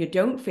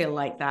don't feel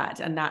like that,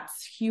 and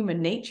that's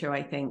human nature,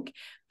 I think.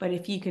 But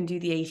if you can do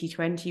the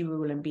 80-20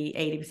 rule and be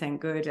 80%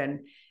 good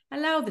and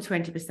allow the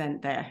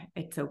 20% there,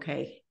 it's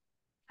okay.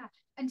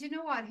 And you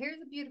know what?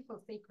 Here's a beautiful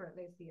secret,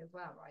 Lucy, as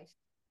well, right?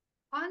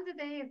 On the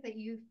days that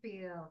you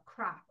feel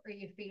crap, or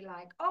you feel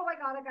like, oh my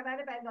God, I got out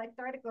of bed and I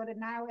started good and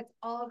now it's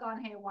all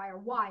gone haywire.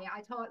 Why?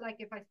 I thought, like,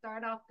 if I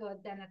start off good,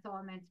 then it's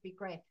all meant to be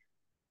great.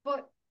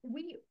 But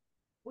we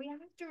have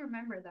to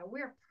remember that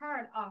we're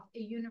part of a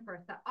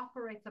universe that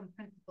operates on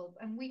principles,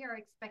 and we are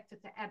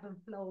expected to ebb and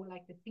flow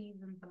like the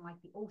seasons and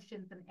like the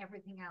oceans and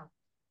everything else.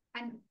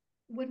 And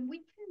when we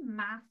can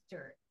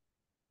master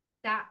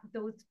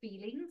those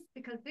feelings,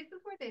 because this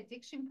is where the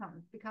addiction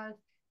comes, because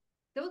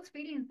those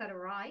feelings that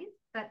arise,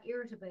 that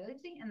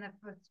irritability and the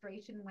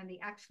frustration when they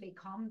actually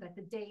come, that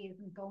the day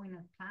isn't going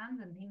as planned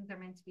and things are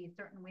meant to be a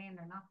certain way and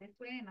they're not this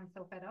way, and I'm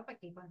so fed up, I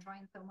keep on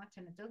trying so much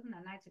and it doesn't,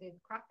 and now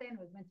today's crap day and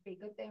it was meant to be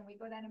a good day, and we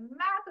go down a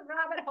massive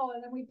rabbit hole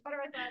and then we put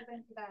ourselves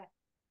into that,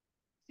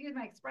 excuse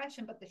my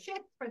expression, but the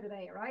shit for the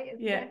day, right?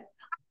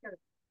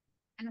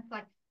 And it's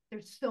like,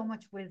 there's so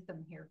much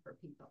wisdom here for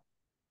people.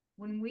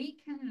 When we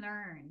can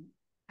learn,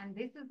 and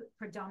this is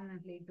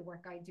predominantly the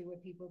work I do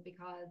with people,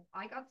 because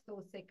I got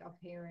so sick of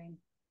hearing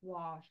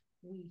what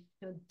we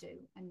should do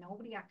and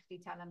nobody actually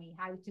telling me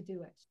how to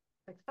do it.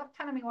 Like, stop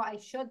telling me what I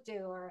should do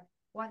or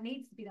what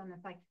needs to be done.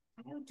 It's like,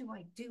 how do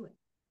I do it?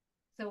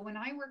 So when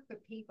I work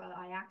with people,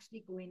 I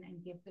actually go in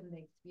and give them the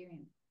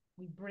experience.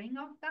 We bring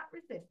up that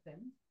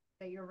resistance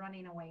that you're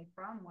running away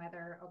from,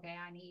 whether, okay,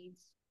 I need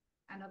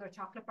another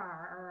chocolate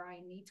bar, or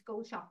I need to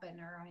go shopping,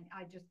 or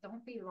I just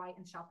don't feel right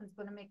and shopping's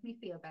going to make me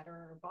feel better,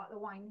 or a bottle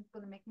of wine is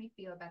going to make me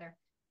feel better.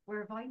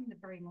 We're avoiding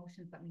the very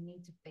emotions that we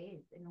need to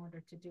face in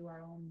order to do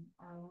our own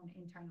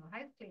internal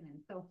house cleaning.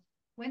 So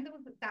when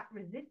that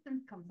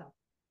resistance comes up,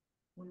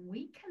 when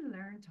we can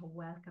learn to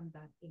welcome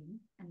that in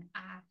and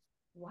ask,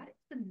 what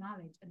is the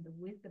knowledge and the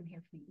wisdom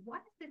here for me?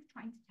 What is this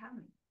trying to tell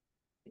me?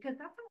 Because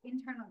that's our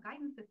internal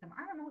guidance system.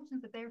 Our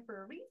emotions are there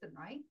for a reason,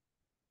 right?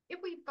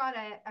 If we've got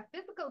a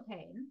physical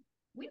pain,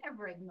 we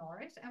never ignore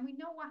it, and we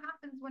know what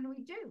happens when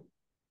we do.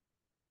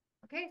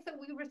 Okay, so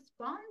we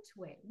respond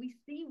to it. We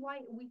see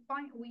why. We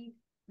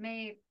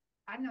may,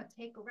 I don't know,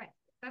 take a rest.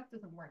 If that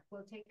doesn't work,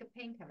 we'll take a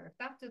painkiller. If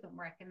that doesn't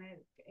work and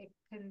it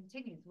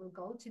continues, we'll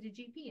go to the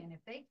GP, and if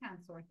they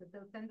can't sort it,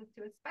 they'll send us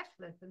to a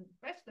specialist, and the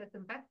specialist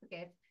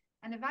investigates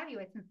and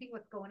evaluates and see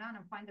what's going on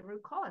and find the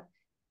root cause.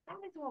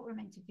 That is what we're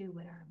meant to do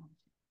with our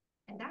emotions,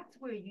 and that's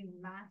where you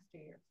master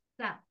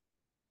yourself,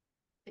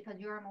 because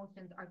your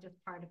emotions are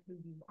just part of who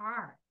you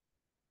are.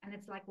 And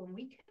it's like, when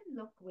we can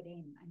look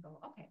within and go,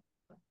 okay,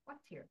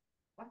 what's here?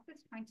 What's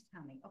this trying to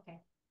tell me?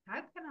 Okay, how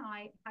can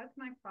I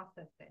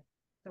process this?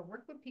 So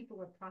work with people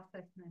with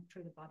processing it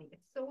through the body.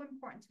 It's so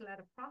important to let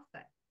it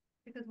process,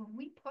 because when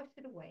we push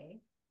it away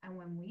and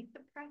when we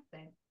suppress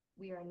it,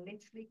 we are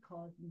literally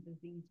causing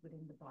disease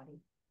within the body,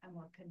 and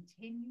we're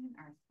continuing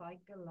our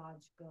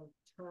psychological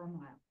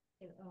turmoil.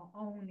 It will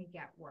only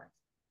get worse.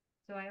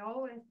 So I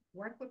always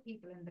work with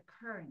people in the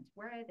current.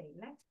 Where are they?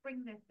 Let's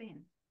bring this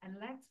in. And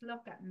let's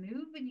look at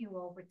moving you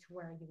over to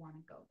where you want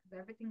to go, because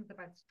everything's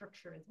about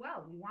structure as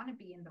well. We want to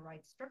be in the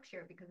right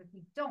structure, because if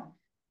we don't,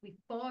 we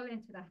fall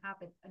into the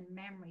habits and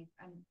memories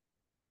and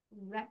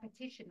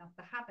repetition of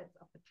the habits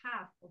of the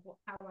past, of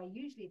how I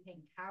usually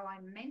think, how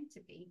I'm meant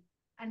to be.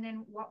 And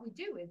then what we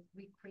do is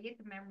we create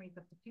the memories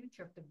of the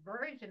future, of the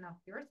version of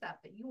yourself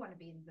that you want to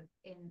be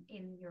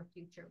in your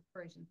future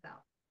version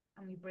self,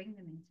 and we bring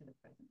them into the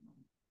present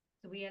moment.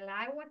 So we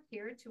allow what's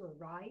here to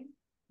arise.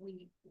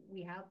 we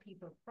help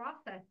people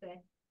process it,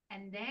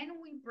 and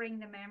then we bring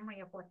the memory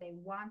of what they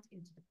want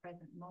into the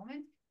present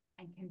moment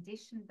and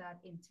condition that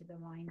into the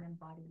mind and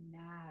body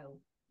now,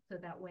 so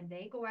that when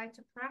they go out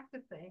to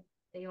practice it,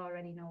 they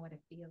already know what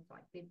it feels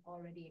like. They've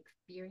already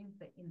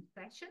experienced it in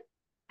session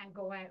and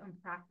go out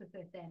and practice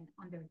it then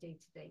on their day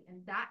to day.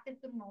 And that is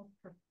the most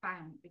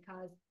profound,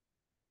 because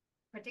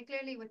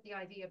particularly with the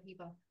idea of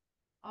people,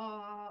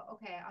 oh,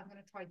 okay, I'm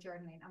going to try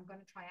journaling, I'm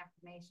going to try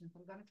affirmations,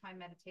 I'm going to try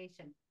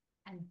meditation.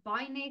 And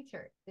by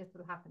nature, this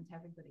will happen to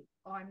everybody.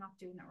 Oh, I'm not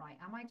doing it right.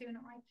 Am I doing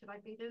it right? Should I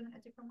be doing it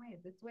a different way?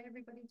 Is this the way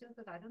everybody does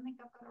it? I don't think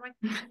I've got it right.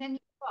 And then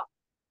you stop.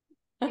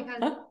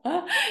 Because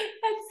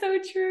that's so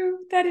true.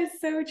 That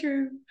is so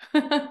true.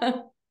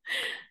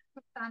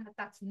 understand that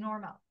that's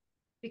normal.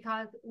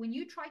 Because when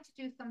you try to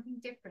do something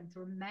different,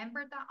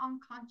 remember that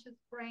unconscious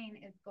brain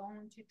is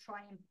going to try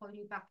and pull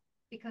you back,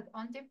 because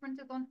undifferent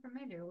is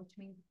unfamiliar, which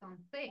means it's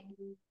unsafe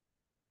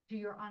to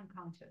your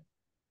unconscious.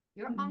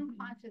 Your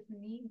unconscious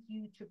needs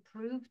you to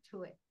prove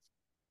to it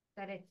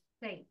that it's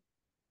safe.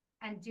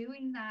 And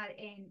doing that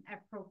in a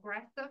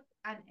progressive,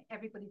 and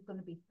everybody's going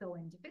to be so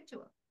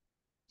individual,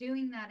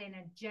 doing that in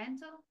a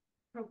gentle,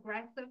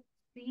 progressive,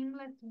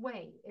 seamless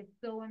way is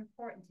so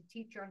important to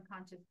teach your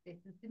unconscious,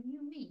 this is the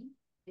new me,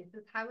 this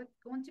is how it's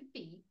going to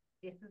be,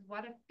 this is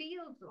what it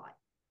feels like.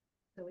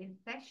 So in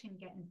session,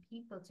 getting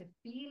people to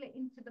feel it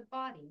into the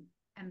body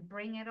and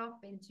bring it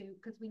up into,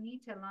 because we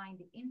need to align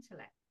the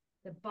intellect,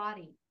 the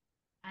body,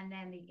 and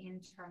then the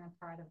internal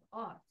part of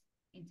us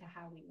into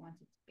how we want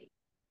it to be.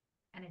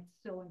 And it's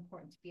so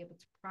important to be able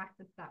to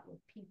practice that with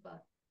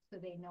people so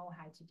they know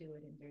how to do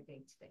it in their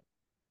day to day.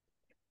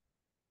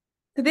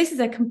 So this is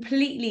a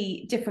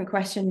completely different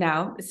question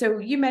now. So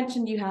you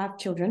mentioned you have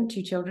children,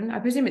 2 children. I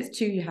presume it's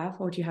 2 you have,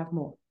 or do you have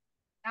more?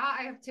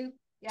 I have 2.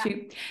 Yeah.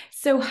 2.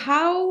 So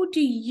how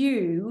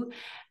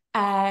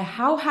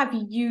have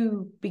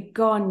you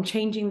begun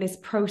changing this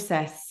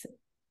process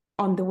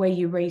on the way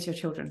you raise your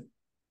children?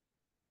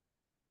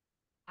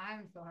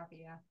 I'm so happy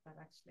you asked that,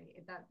 actually.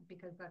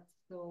 Because that's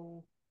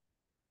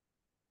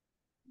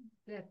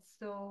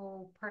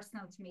so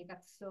personal to me.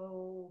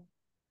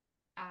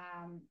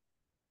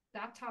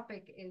 That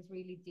topic is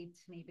really deep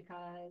to me,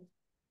 because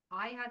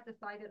I had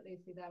decided,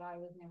 Lucy, that I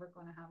was never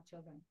going to have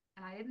children.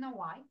 And I didn't know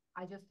why.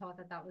 I just thought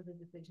that was a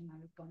decision I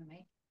was going to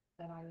make,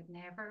 that I would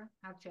never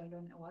have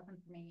children. It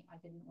wasn't for me. I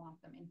didn't want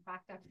them. In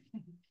fact,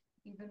 actually,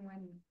 even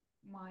when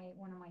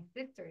one of my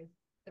sisters,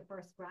 the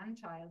first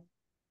grandchild,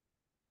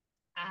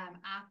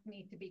 asked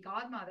me to be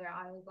godmother,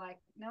 I was like,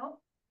 no,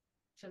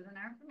 children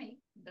aren't for me.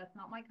 That's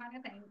not my kind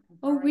of thing.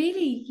 Oh,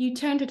 really? You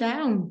turned it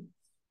down?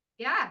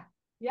 Yeah.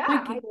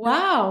 Yeah. Like,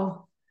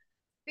 wow.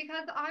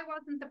 Because I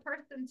wasn't the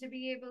person to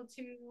be able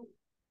to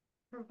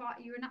provide.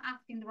 You're not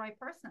asking the right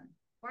person.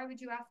 Why would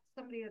you ask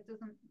somebody that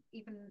doesn't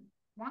even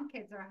want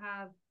kids or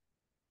have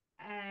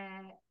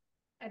an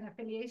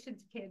affiliation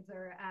to kids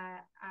or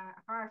a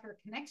heart or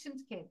connection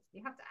to kids?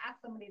 You have to ask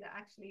somebody that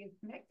actually is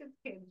connected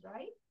to kids,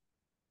 right?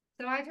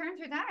 So I turned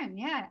her down,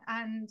 yeah.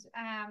 And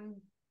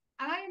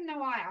I didn't know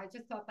why. I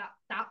just thought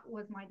that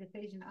was my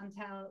decision,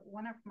 until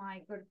one of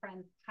my good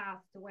friends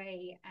passed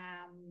away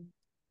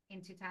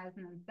in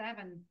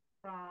 2007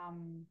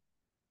 from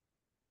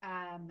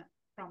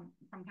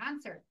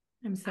cancer.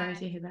 I'm sorry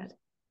to hear that.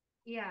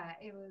 Yeah,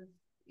 it was,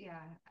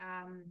 yeah.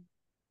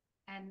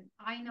 And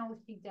I know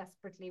she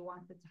desperately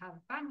wanted to have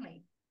a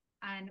family.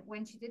 And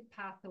when she did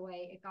pass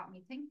away, it got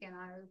me thinking.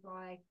 I was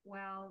like,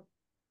 well,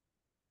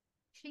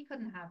 she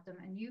couldn't have them,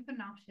 and you've an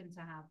option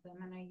to have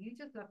them, and are you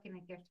just looking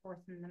at gift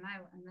forcing them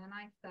out? And then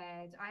I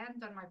said, I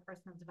hadn't done my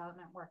personal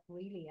development work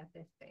really at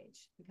this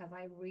stage, because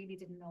I really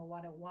didn't know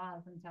what it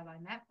was until I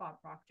met Bob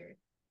Proctor.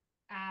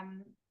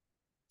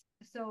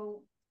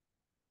 So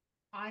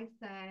I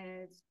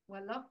said,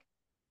 well, look,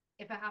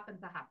 if it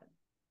happens, it happens.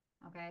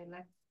 Okay,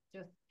 let's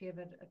just give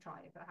it a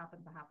try. If it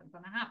happens, it happens.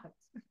 And it happens.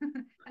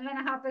 And then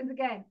it happens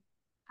again.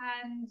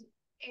 And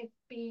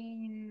it's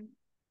been,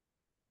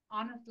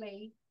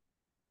 honestly,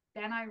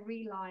 then I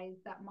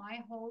realized that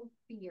my whole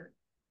fear,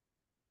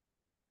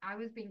 I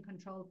was being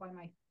controlled by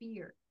my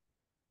fear.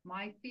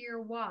 My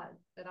fear was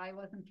that I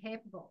wasn't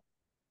capable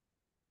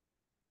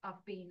of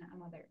being a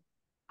mother.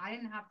 I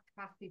didn't have the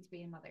capacity to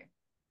be a mother.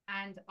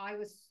 And I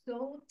was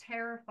so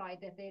terrified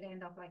that they'd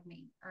end up like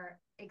me or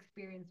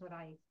experience what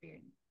I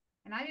experienced.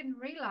 And I didn't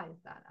realize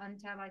that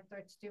until I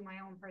started to do my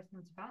own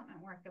personal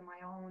development work and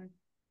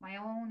my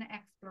own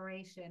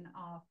exploration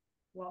of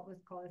what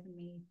was causing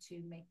me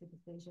to make the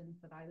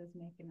decisions that I was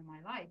making in my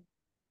life.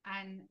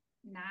 And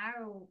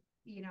now,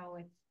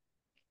 it's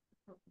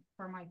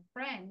for my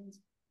friend,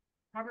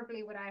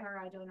 probably without her,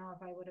 I don't know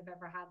if I would have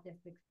ever had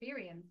this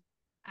experience.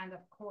 And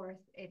of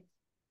course, it's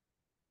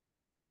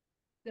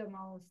the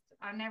most,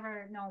 I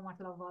never known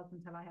what love was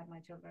until I had my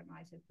children,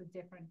 right? It's a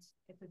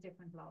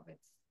different love.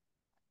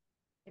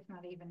 It's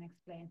not even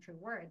explained through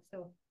words.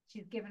 So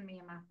she's given me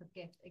a massive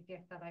gift, a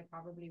gift that I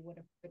probably would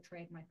have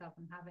betrayed myself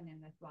in having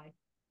in this life.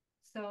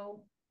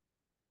 So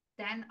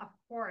then, of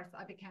course,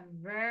 I became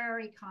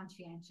very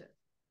conscientious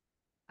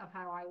of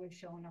how I was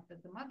showing up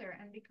as a mother.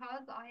 And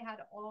because I had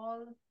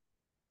all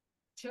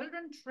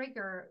children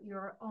trigger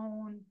your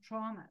own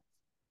traumas.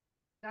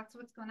 That's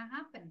what's going to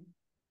happen.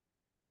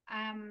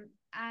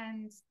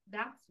 And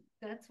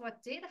that's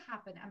what did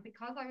happen. And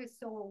because I was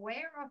so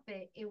aware of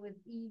it, it was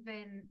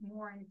even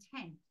more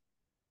intense.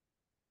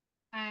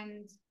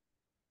 And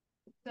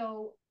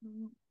so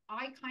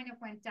I kind of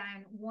went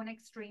down one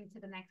extreme to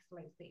the next,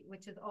 Lucy,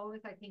 which is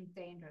always, I think,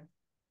 dangerous.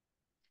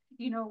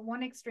 You know,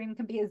 one extreme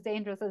can be as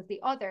dangerous as the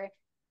other.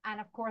 And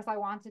of course, I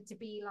wanted to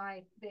be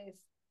like this.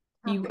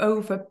 You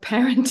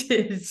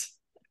over-parented.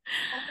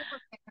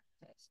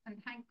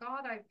 And thank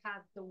God I've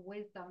had the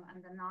wisdom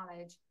and the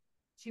knowledge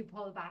to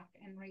pull back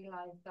and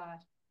realize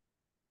that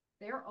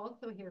they're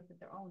also here for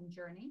their own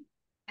journey,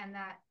 and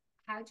that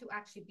how to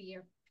actually be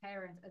a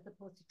parent as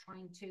opposed to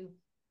trying to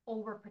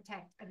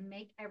overprotect and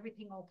make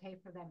everything okay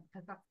for them,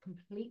 because that's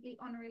completely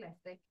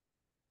unrealistic.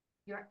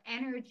 Your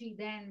energy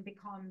then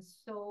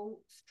becomes so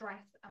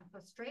stressed and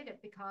frustrated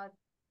because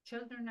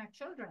children are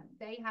children.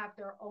 They have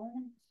their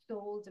own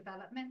soul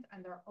development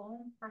and their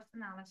own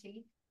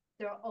personality,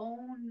 their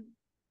own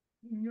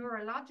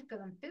neurological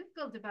and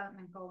physical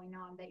development going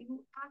on that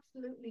you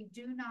absolutely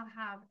do not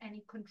have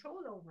any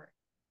control over.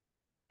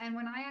 And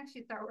when I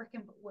actually started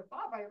working with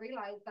Bob, I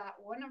realized that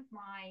one of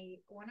my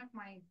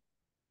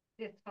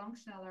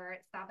dysfunctional or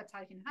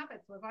sabotaging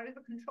habits was I was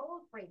a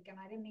control freak and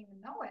I didn't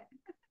even know it.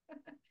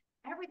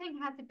 Everything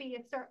had to be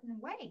a certain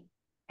way.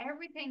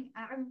 Everything,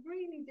 I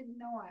really didn't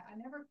know it. I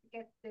never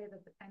forget the day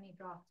that the penny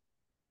dropped.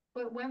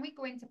 But when we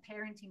go into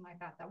parenting like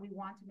that we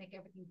want to make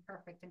everything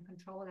perfect and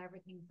control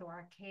everything so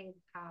our kids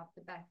have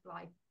the best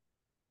life,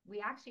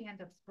 we actually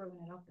end up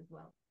screwing it up as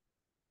well.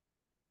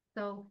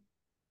 So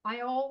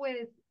I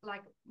always,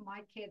 like,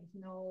 my kids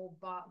know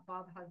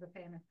Bob has a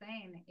famous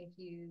saying, if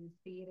you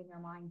see it in your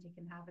mind, you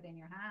can have it in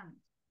your hand.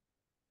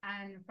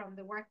 And from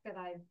the work that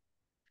I've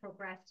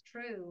progressed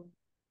through,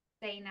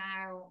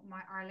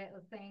 our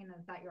little saying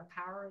is that your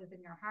power is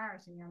in your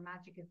heart and your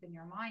magic is in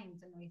your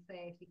mind. And we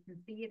say, if you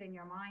can see it in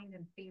your mind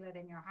and feel it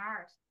in your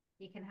heart,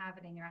 you can have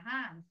it in your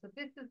hands. So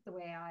this is the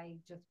way I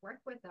just work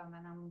with them.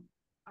 And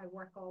I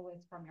work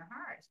always from your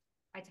heart.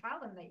 I tell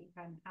them that you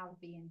can have,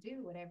 be, and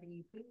do whatever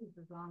you please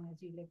as long as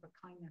you live with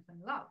kindness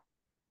and love.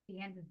 At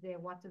the end of the day,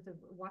 what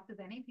does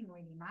anything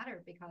really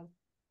matter? Because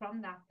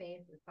from that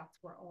basis, that's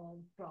where all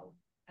growth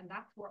and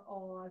that's where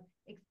all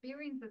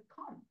experiences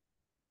come.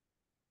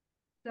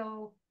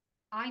 So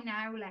I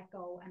now let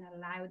go and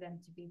allow them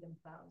to be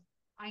themselves.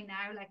 I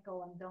now let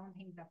go and don't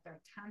think that their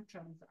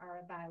tantrums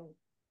are about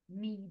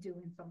me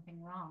doing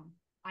something wrong.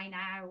 I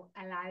now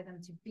allow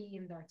them to be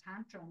in their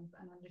tantrums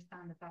and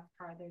understand that that's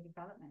part of their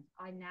development.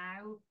 I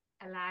now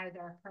allow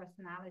their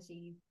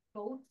personalities,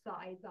 both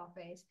sides of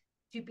it,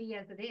 to be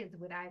as it is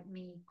without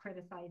me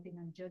criticizing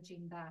and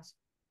judging that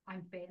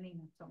I'm failing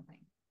at something.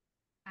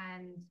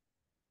 And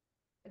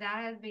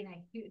that has been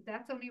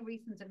that's only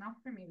recent enough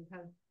for me,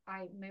 because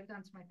I moved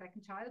on to my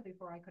second child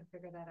before I could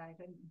figure that out.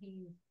 And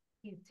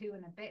he's 2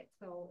 and a bit.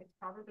 So it's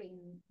probably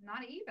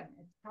not even,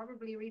 it's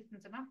probably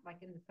recent enough, like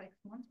in the 6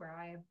 months, where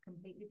I have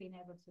completely been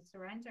able to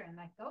surrender and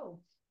let go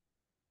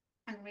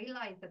and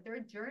realize that their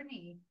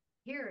journey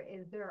here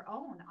is their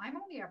own. I'm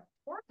only a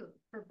portal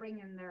for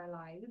bringing their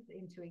lives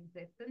into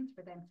existence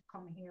for them to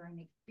come here and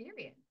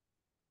experience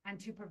and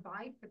to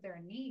provide for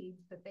their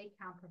needs that they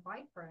can't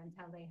provide for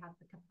until they have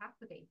the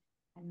capacity.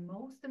 And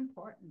most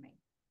importantly,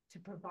 to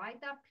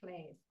provide that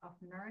place of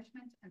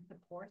nourishment and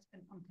support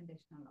and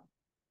unconditional love.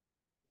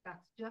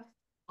 That's just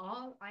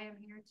all I am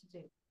here to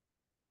do.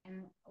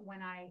 And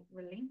when I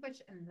relinquish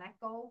and let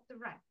go of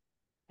the rest,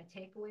 I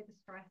take away the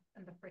stress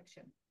and the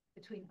friction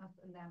between us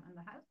and them and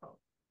the household.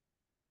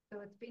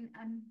 So it's been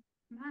a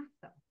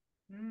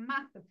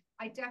massive.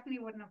 I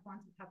definitely wouldn't have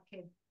wanted to have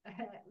kids,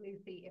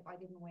 Lucy, if I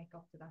didn't wake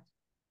up to that.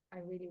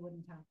 I really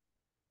wouldn't have.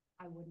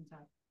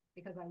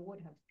 Because I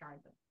would have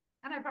scarred them.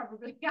 And I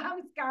probably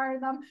am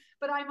scarring them,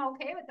 but I'm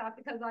okay with that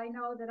because I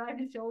know that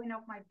I'm showing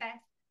up my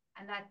best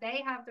and that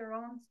they have their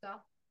own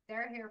stuff.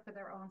 They're here for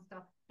their own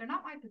stuff. They're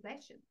not my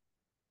possession.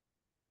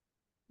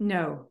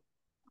 No,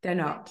 they're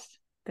not.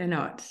 They're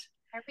not.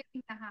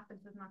 Everything that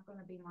happens is not going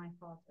to be my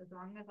fault as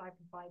long as I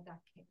provide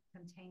that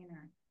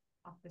container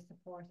of the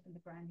support and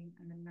the grounding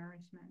and the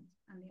nourishment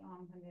and the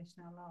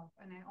unconditional love.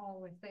 And I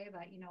always say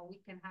that, you know, we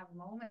can have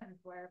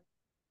moments where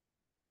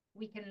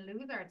we can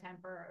lose our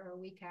temper or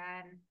we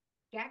can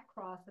get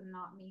cross and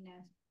not mean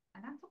it,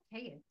 and that's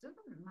okay. It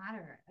doesn't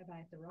matter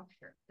about the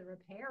rupture. The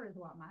repair is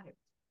what matters.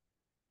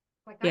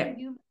 Like, I'm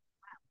human.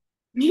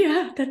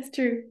 Yeah, that's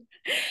true.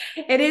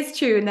 It is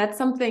true. And that's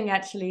something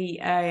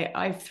actually,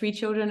 I have 3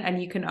 children,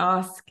 and you can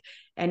ask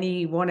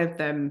any one of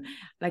them.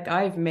 Like,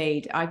 I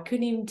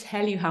couldn't even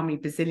tell you how many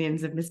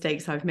bazillions of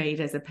mistakes I've made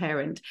as a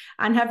parent,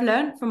 and have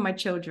learned from my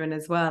children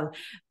as well.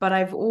 But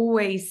I've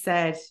always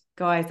said,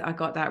 guys, I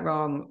got that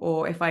wrong.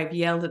 Or if I've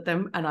yelled at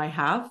them, and I've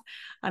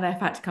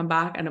had to come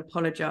back and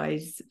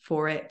apologize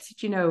for it,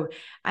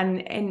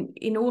 and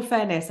in all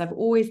fairness, I've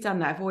always done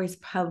that. I've always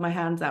held my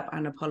hands up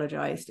and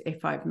apologized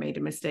if I've made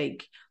a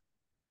mistake.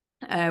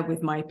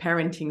 with my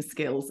parenting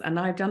skills, and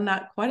I've done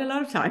that quite a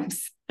lot of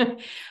times.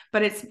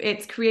 But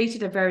it's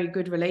created a very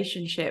good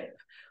relationship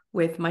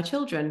with my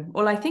children.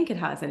 Well, I think it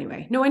has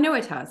anyway. No, I know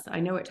it has.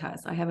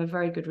 I have a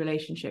very good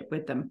relationship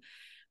with them.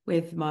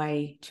 With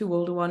my two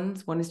older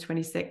ones, one is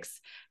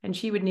 26, and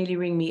she would nearly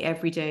ring me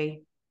every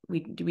day.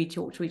 We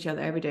talk to each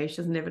other every day. She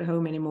doesn't live at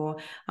home anymore.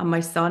 And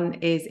my son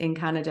is in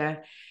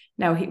Canada.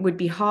 Now, it would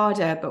be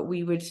harder, but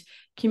we would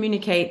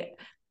communicate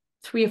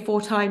 3 or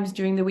 4 times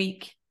during the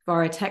week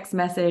via a text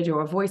message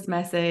or a voice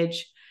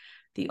message,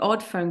 the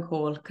odd phone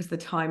call because the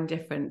time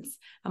difference.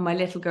 And my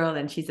little girl,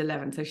 then she's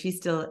 11, so she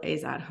still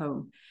is at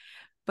home.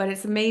 But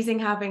it's amazing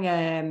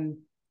having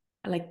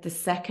like the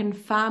second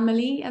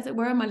family, as it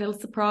were, my little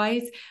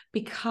surprise,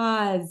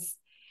 because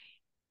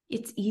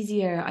it's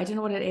easier. I don't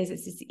know what it is.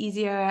 It's just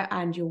easier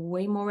and you're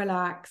way more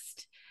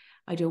relaxed.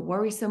 I don't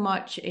worry so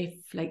much if,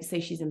 like, say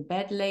she's in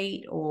bed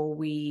late or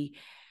we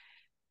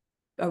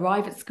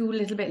arrive at school a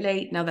little bit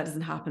late. Now that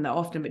doesn't happen that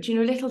often, but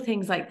little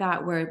things like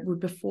that where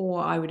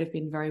before I would have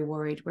been very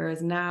worried,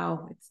 whereas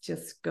now it's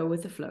just go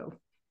with the flow.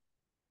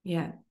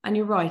 Yeah. And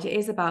you're right, it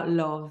is about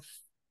love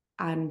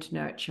and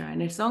nurture,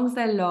 and as long as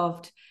they're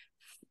loved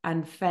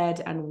and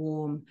fed and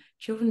warm,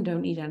 children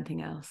don't need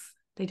anything else.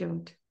 They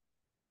don't.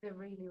 They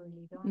really,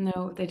 really don't.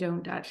 No, they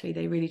don't. Actually,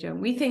 they really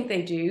don't. We think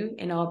they do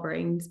in our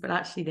brains, but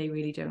actually they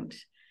really don't.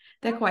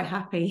 They're quite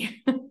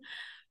happy. They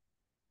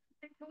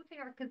totally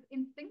are, because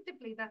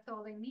instinctively that's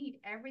all they need.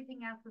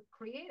 Everything else is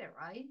created,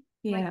 right?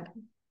 Yeah. Like,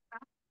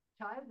 that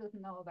child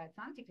doesn't know about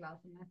Santa Claus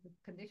unless it's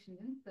conditioned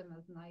into them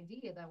as an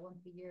idea that once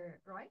a year,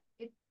 right?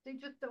 They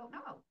just don't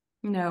know.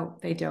 No,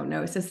 they don't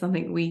know. It's just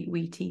something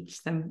we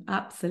teach them.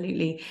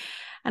 Absolutely.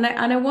 And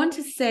I want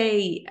to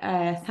say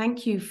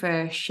thank you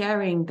for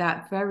sharing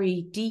that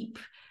very deep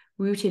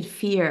rooted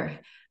fear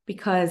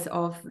because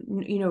of,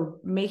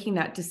 making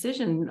that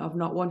decision of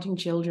not wanting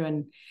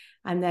children,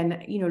 and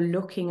then,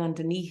 looking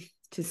underneath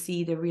to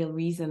see the real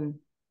reason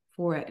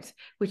for it,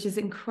 which is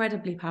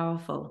incredibly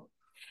powerful.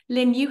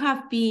 Lynn, you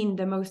have been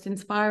the most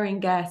inspiring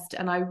guest,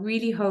 and I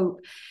really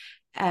hope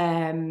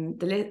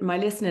my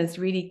listeners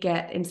really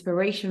get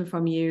inspiration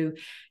from you,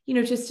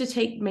 just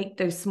to make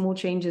those small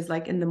changes,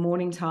 like in the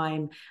morning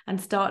time, and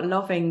start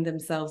loving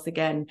themselves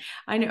again.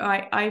 I know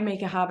I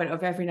make a habit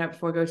of every night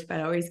before I go to bed,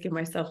 I always give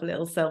myself a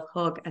little self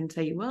hug and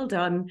tell you well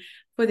done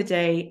for the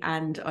day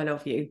and I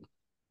love you.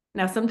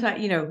 Now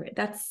sometimes,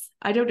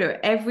 I don't do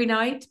it every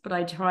night, but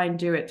I try and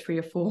do it 3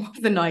 or 4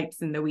 of the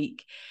nights in the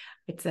week.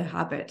 It's a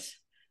habit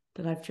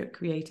that I've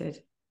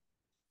created.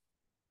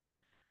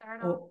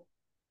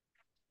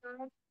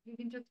 You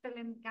can just fill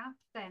in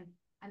gaps then,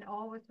 and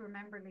always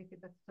remember, Lucy,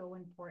 that's so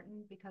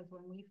important, because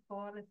when we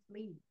fall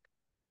asleep,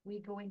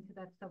 we go into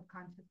that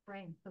subconscious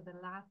brain. So the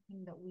last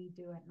thing that we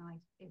do at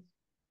night is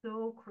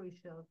so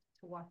crucial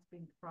to what's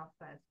being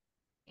processed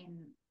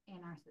in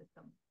our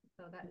system.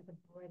 So that is a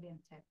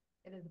brilliant tip.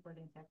 It is a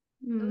brilliant tip.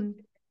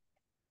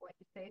 What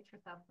you say to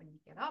yourself when you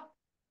get up,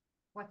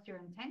 what's your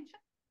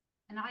intention?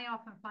 And I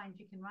often find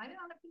you can write it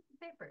on a piece of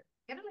paper.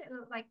 Get a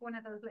little, like one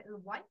of those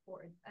little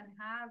whiteboards, and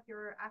have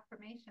your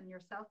affirmation,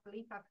 your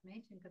self-belief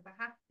affirmation, because I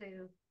have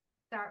to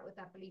start with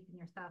that belief in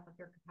yourself, of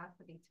your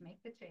capacity to make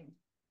the change.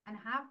 And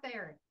have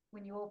there,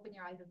 when you open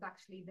your eyes, it's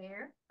actually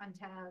there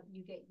until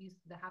you get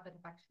used to the habit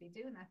of actually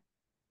doing it.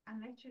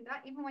 And literally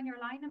that, even when you're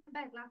lying in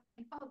bed last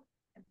night, oh,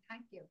 and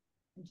thank you.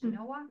 And you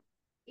know what?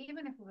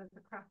 Even if it was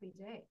a crappy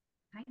day,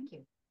 thank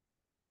you.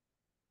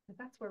 Because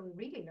that's where we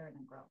really learn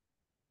and grow.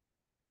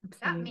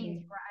 Absolutely. That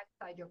means you're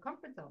outside your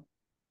comfort zone.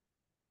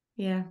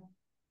 Yeah,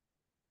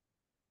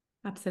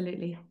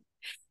 absolutely.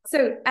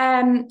 So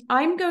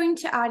I'm going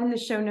to add in the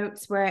show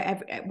notes where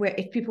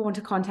if people want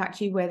to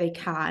contact you, where they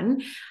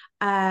can.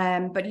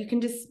 But you can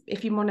just,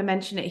 if you want to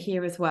mention it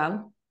here as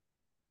well.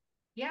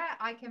 Yeah,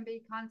 I can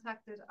be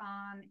contacted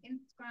on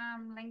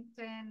Instagram,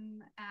 LinkedIn,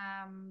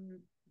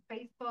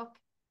 Facebook.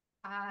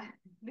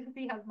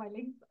 Lucy has my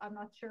links. I'm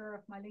not sure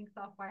if my links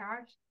off by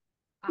heart.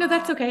 No,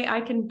 that's okay.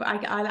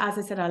 I'll, as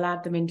I said, I'll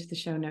add them into the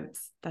show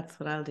notes. That's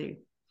what I'll do.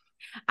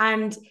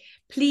 And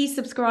please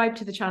subscribe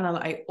to the channel.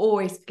 I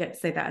always forget to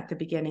say that at the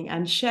beginning,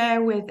 and share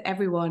with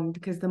everyone,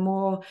 because the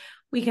more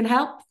we can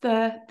help,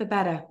 the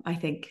better, I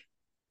think.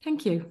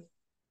 Thank you.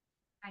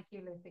 Thank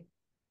you, Lucy.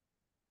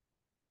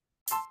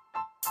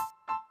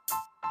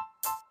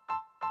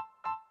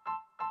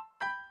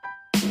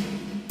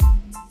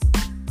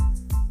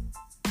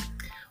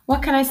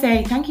 What can I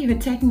say? Thank you for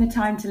taking the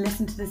time to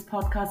listen to this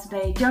podcast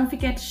today. Don't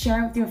forget to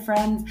share it with your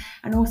friends,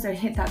 and also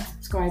hit that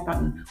subscribe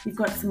button. We've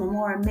got some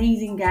more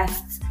amazing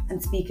guests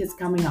and speakers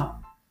coming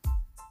up.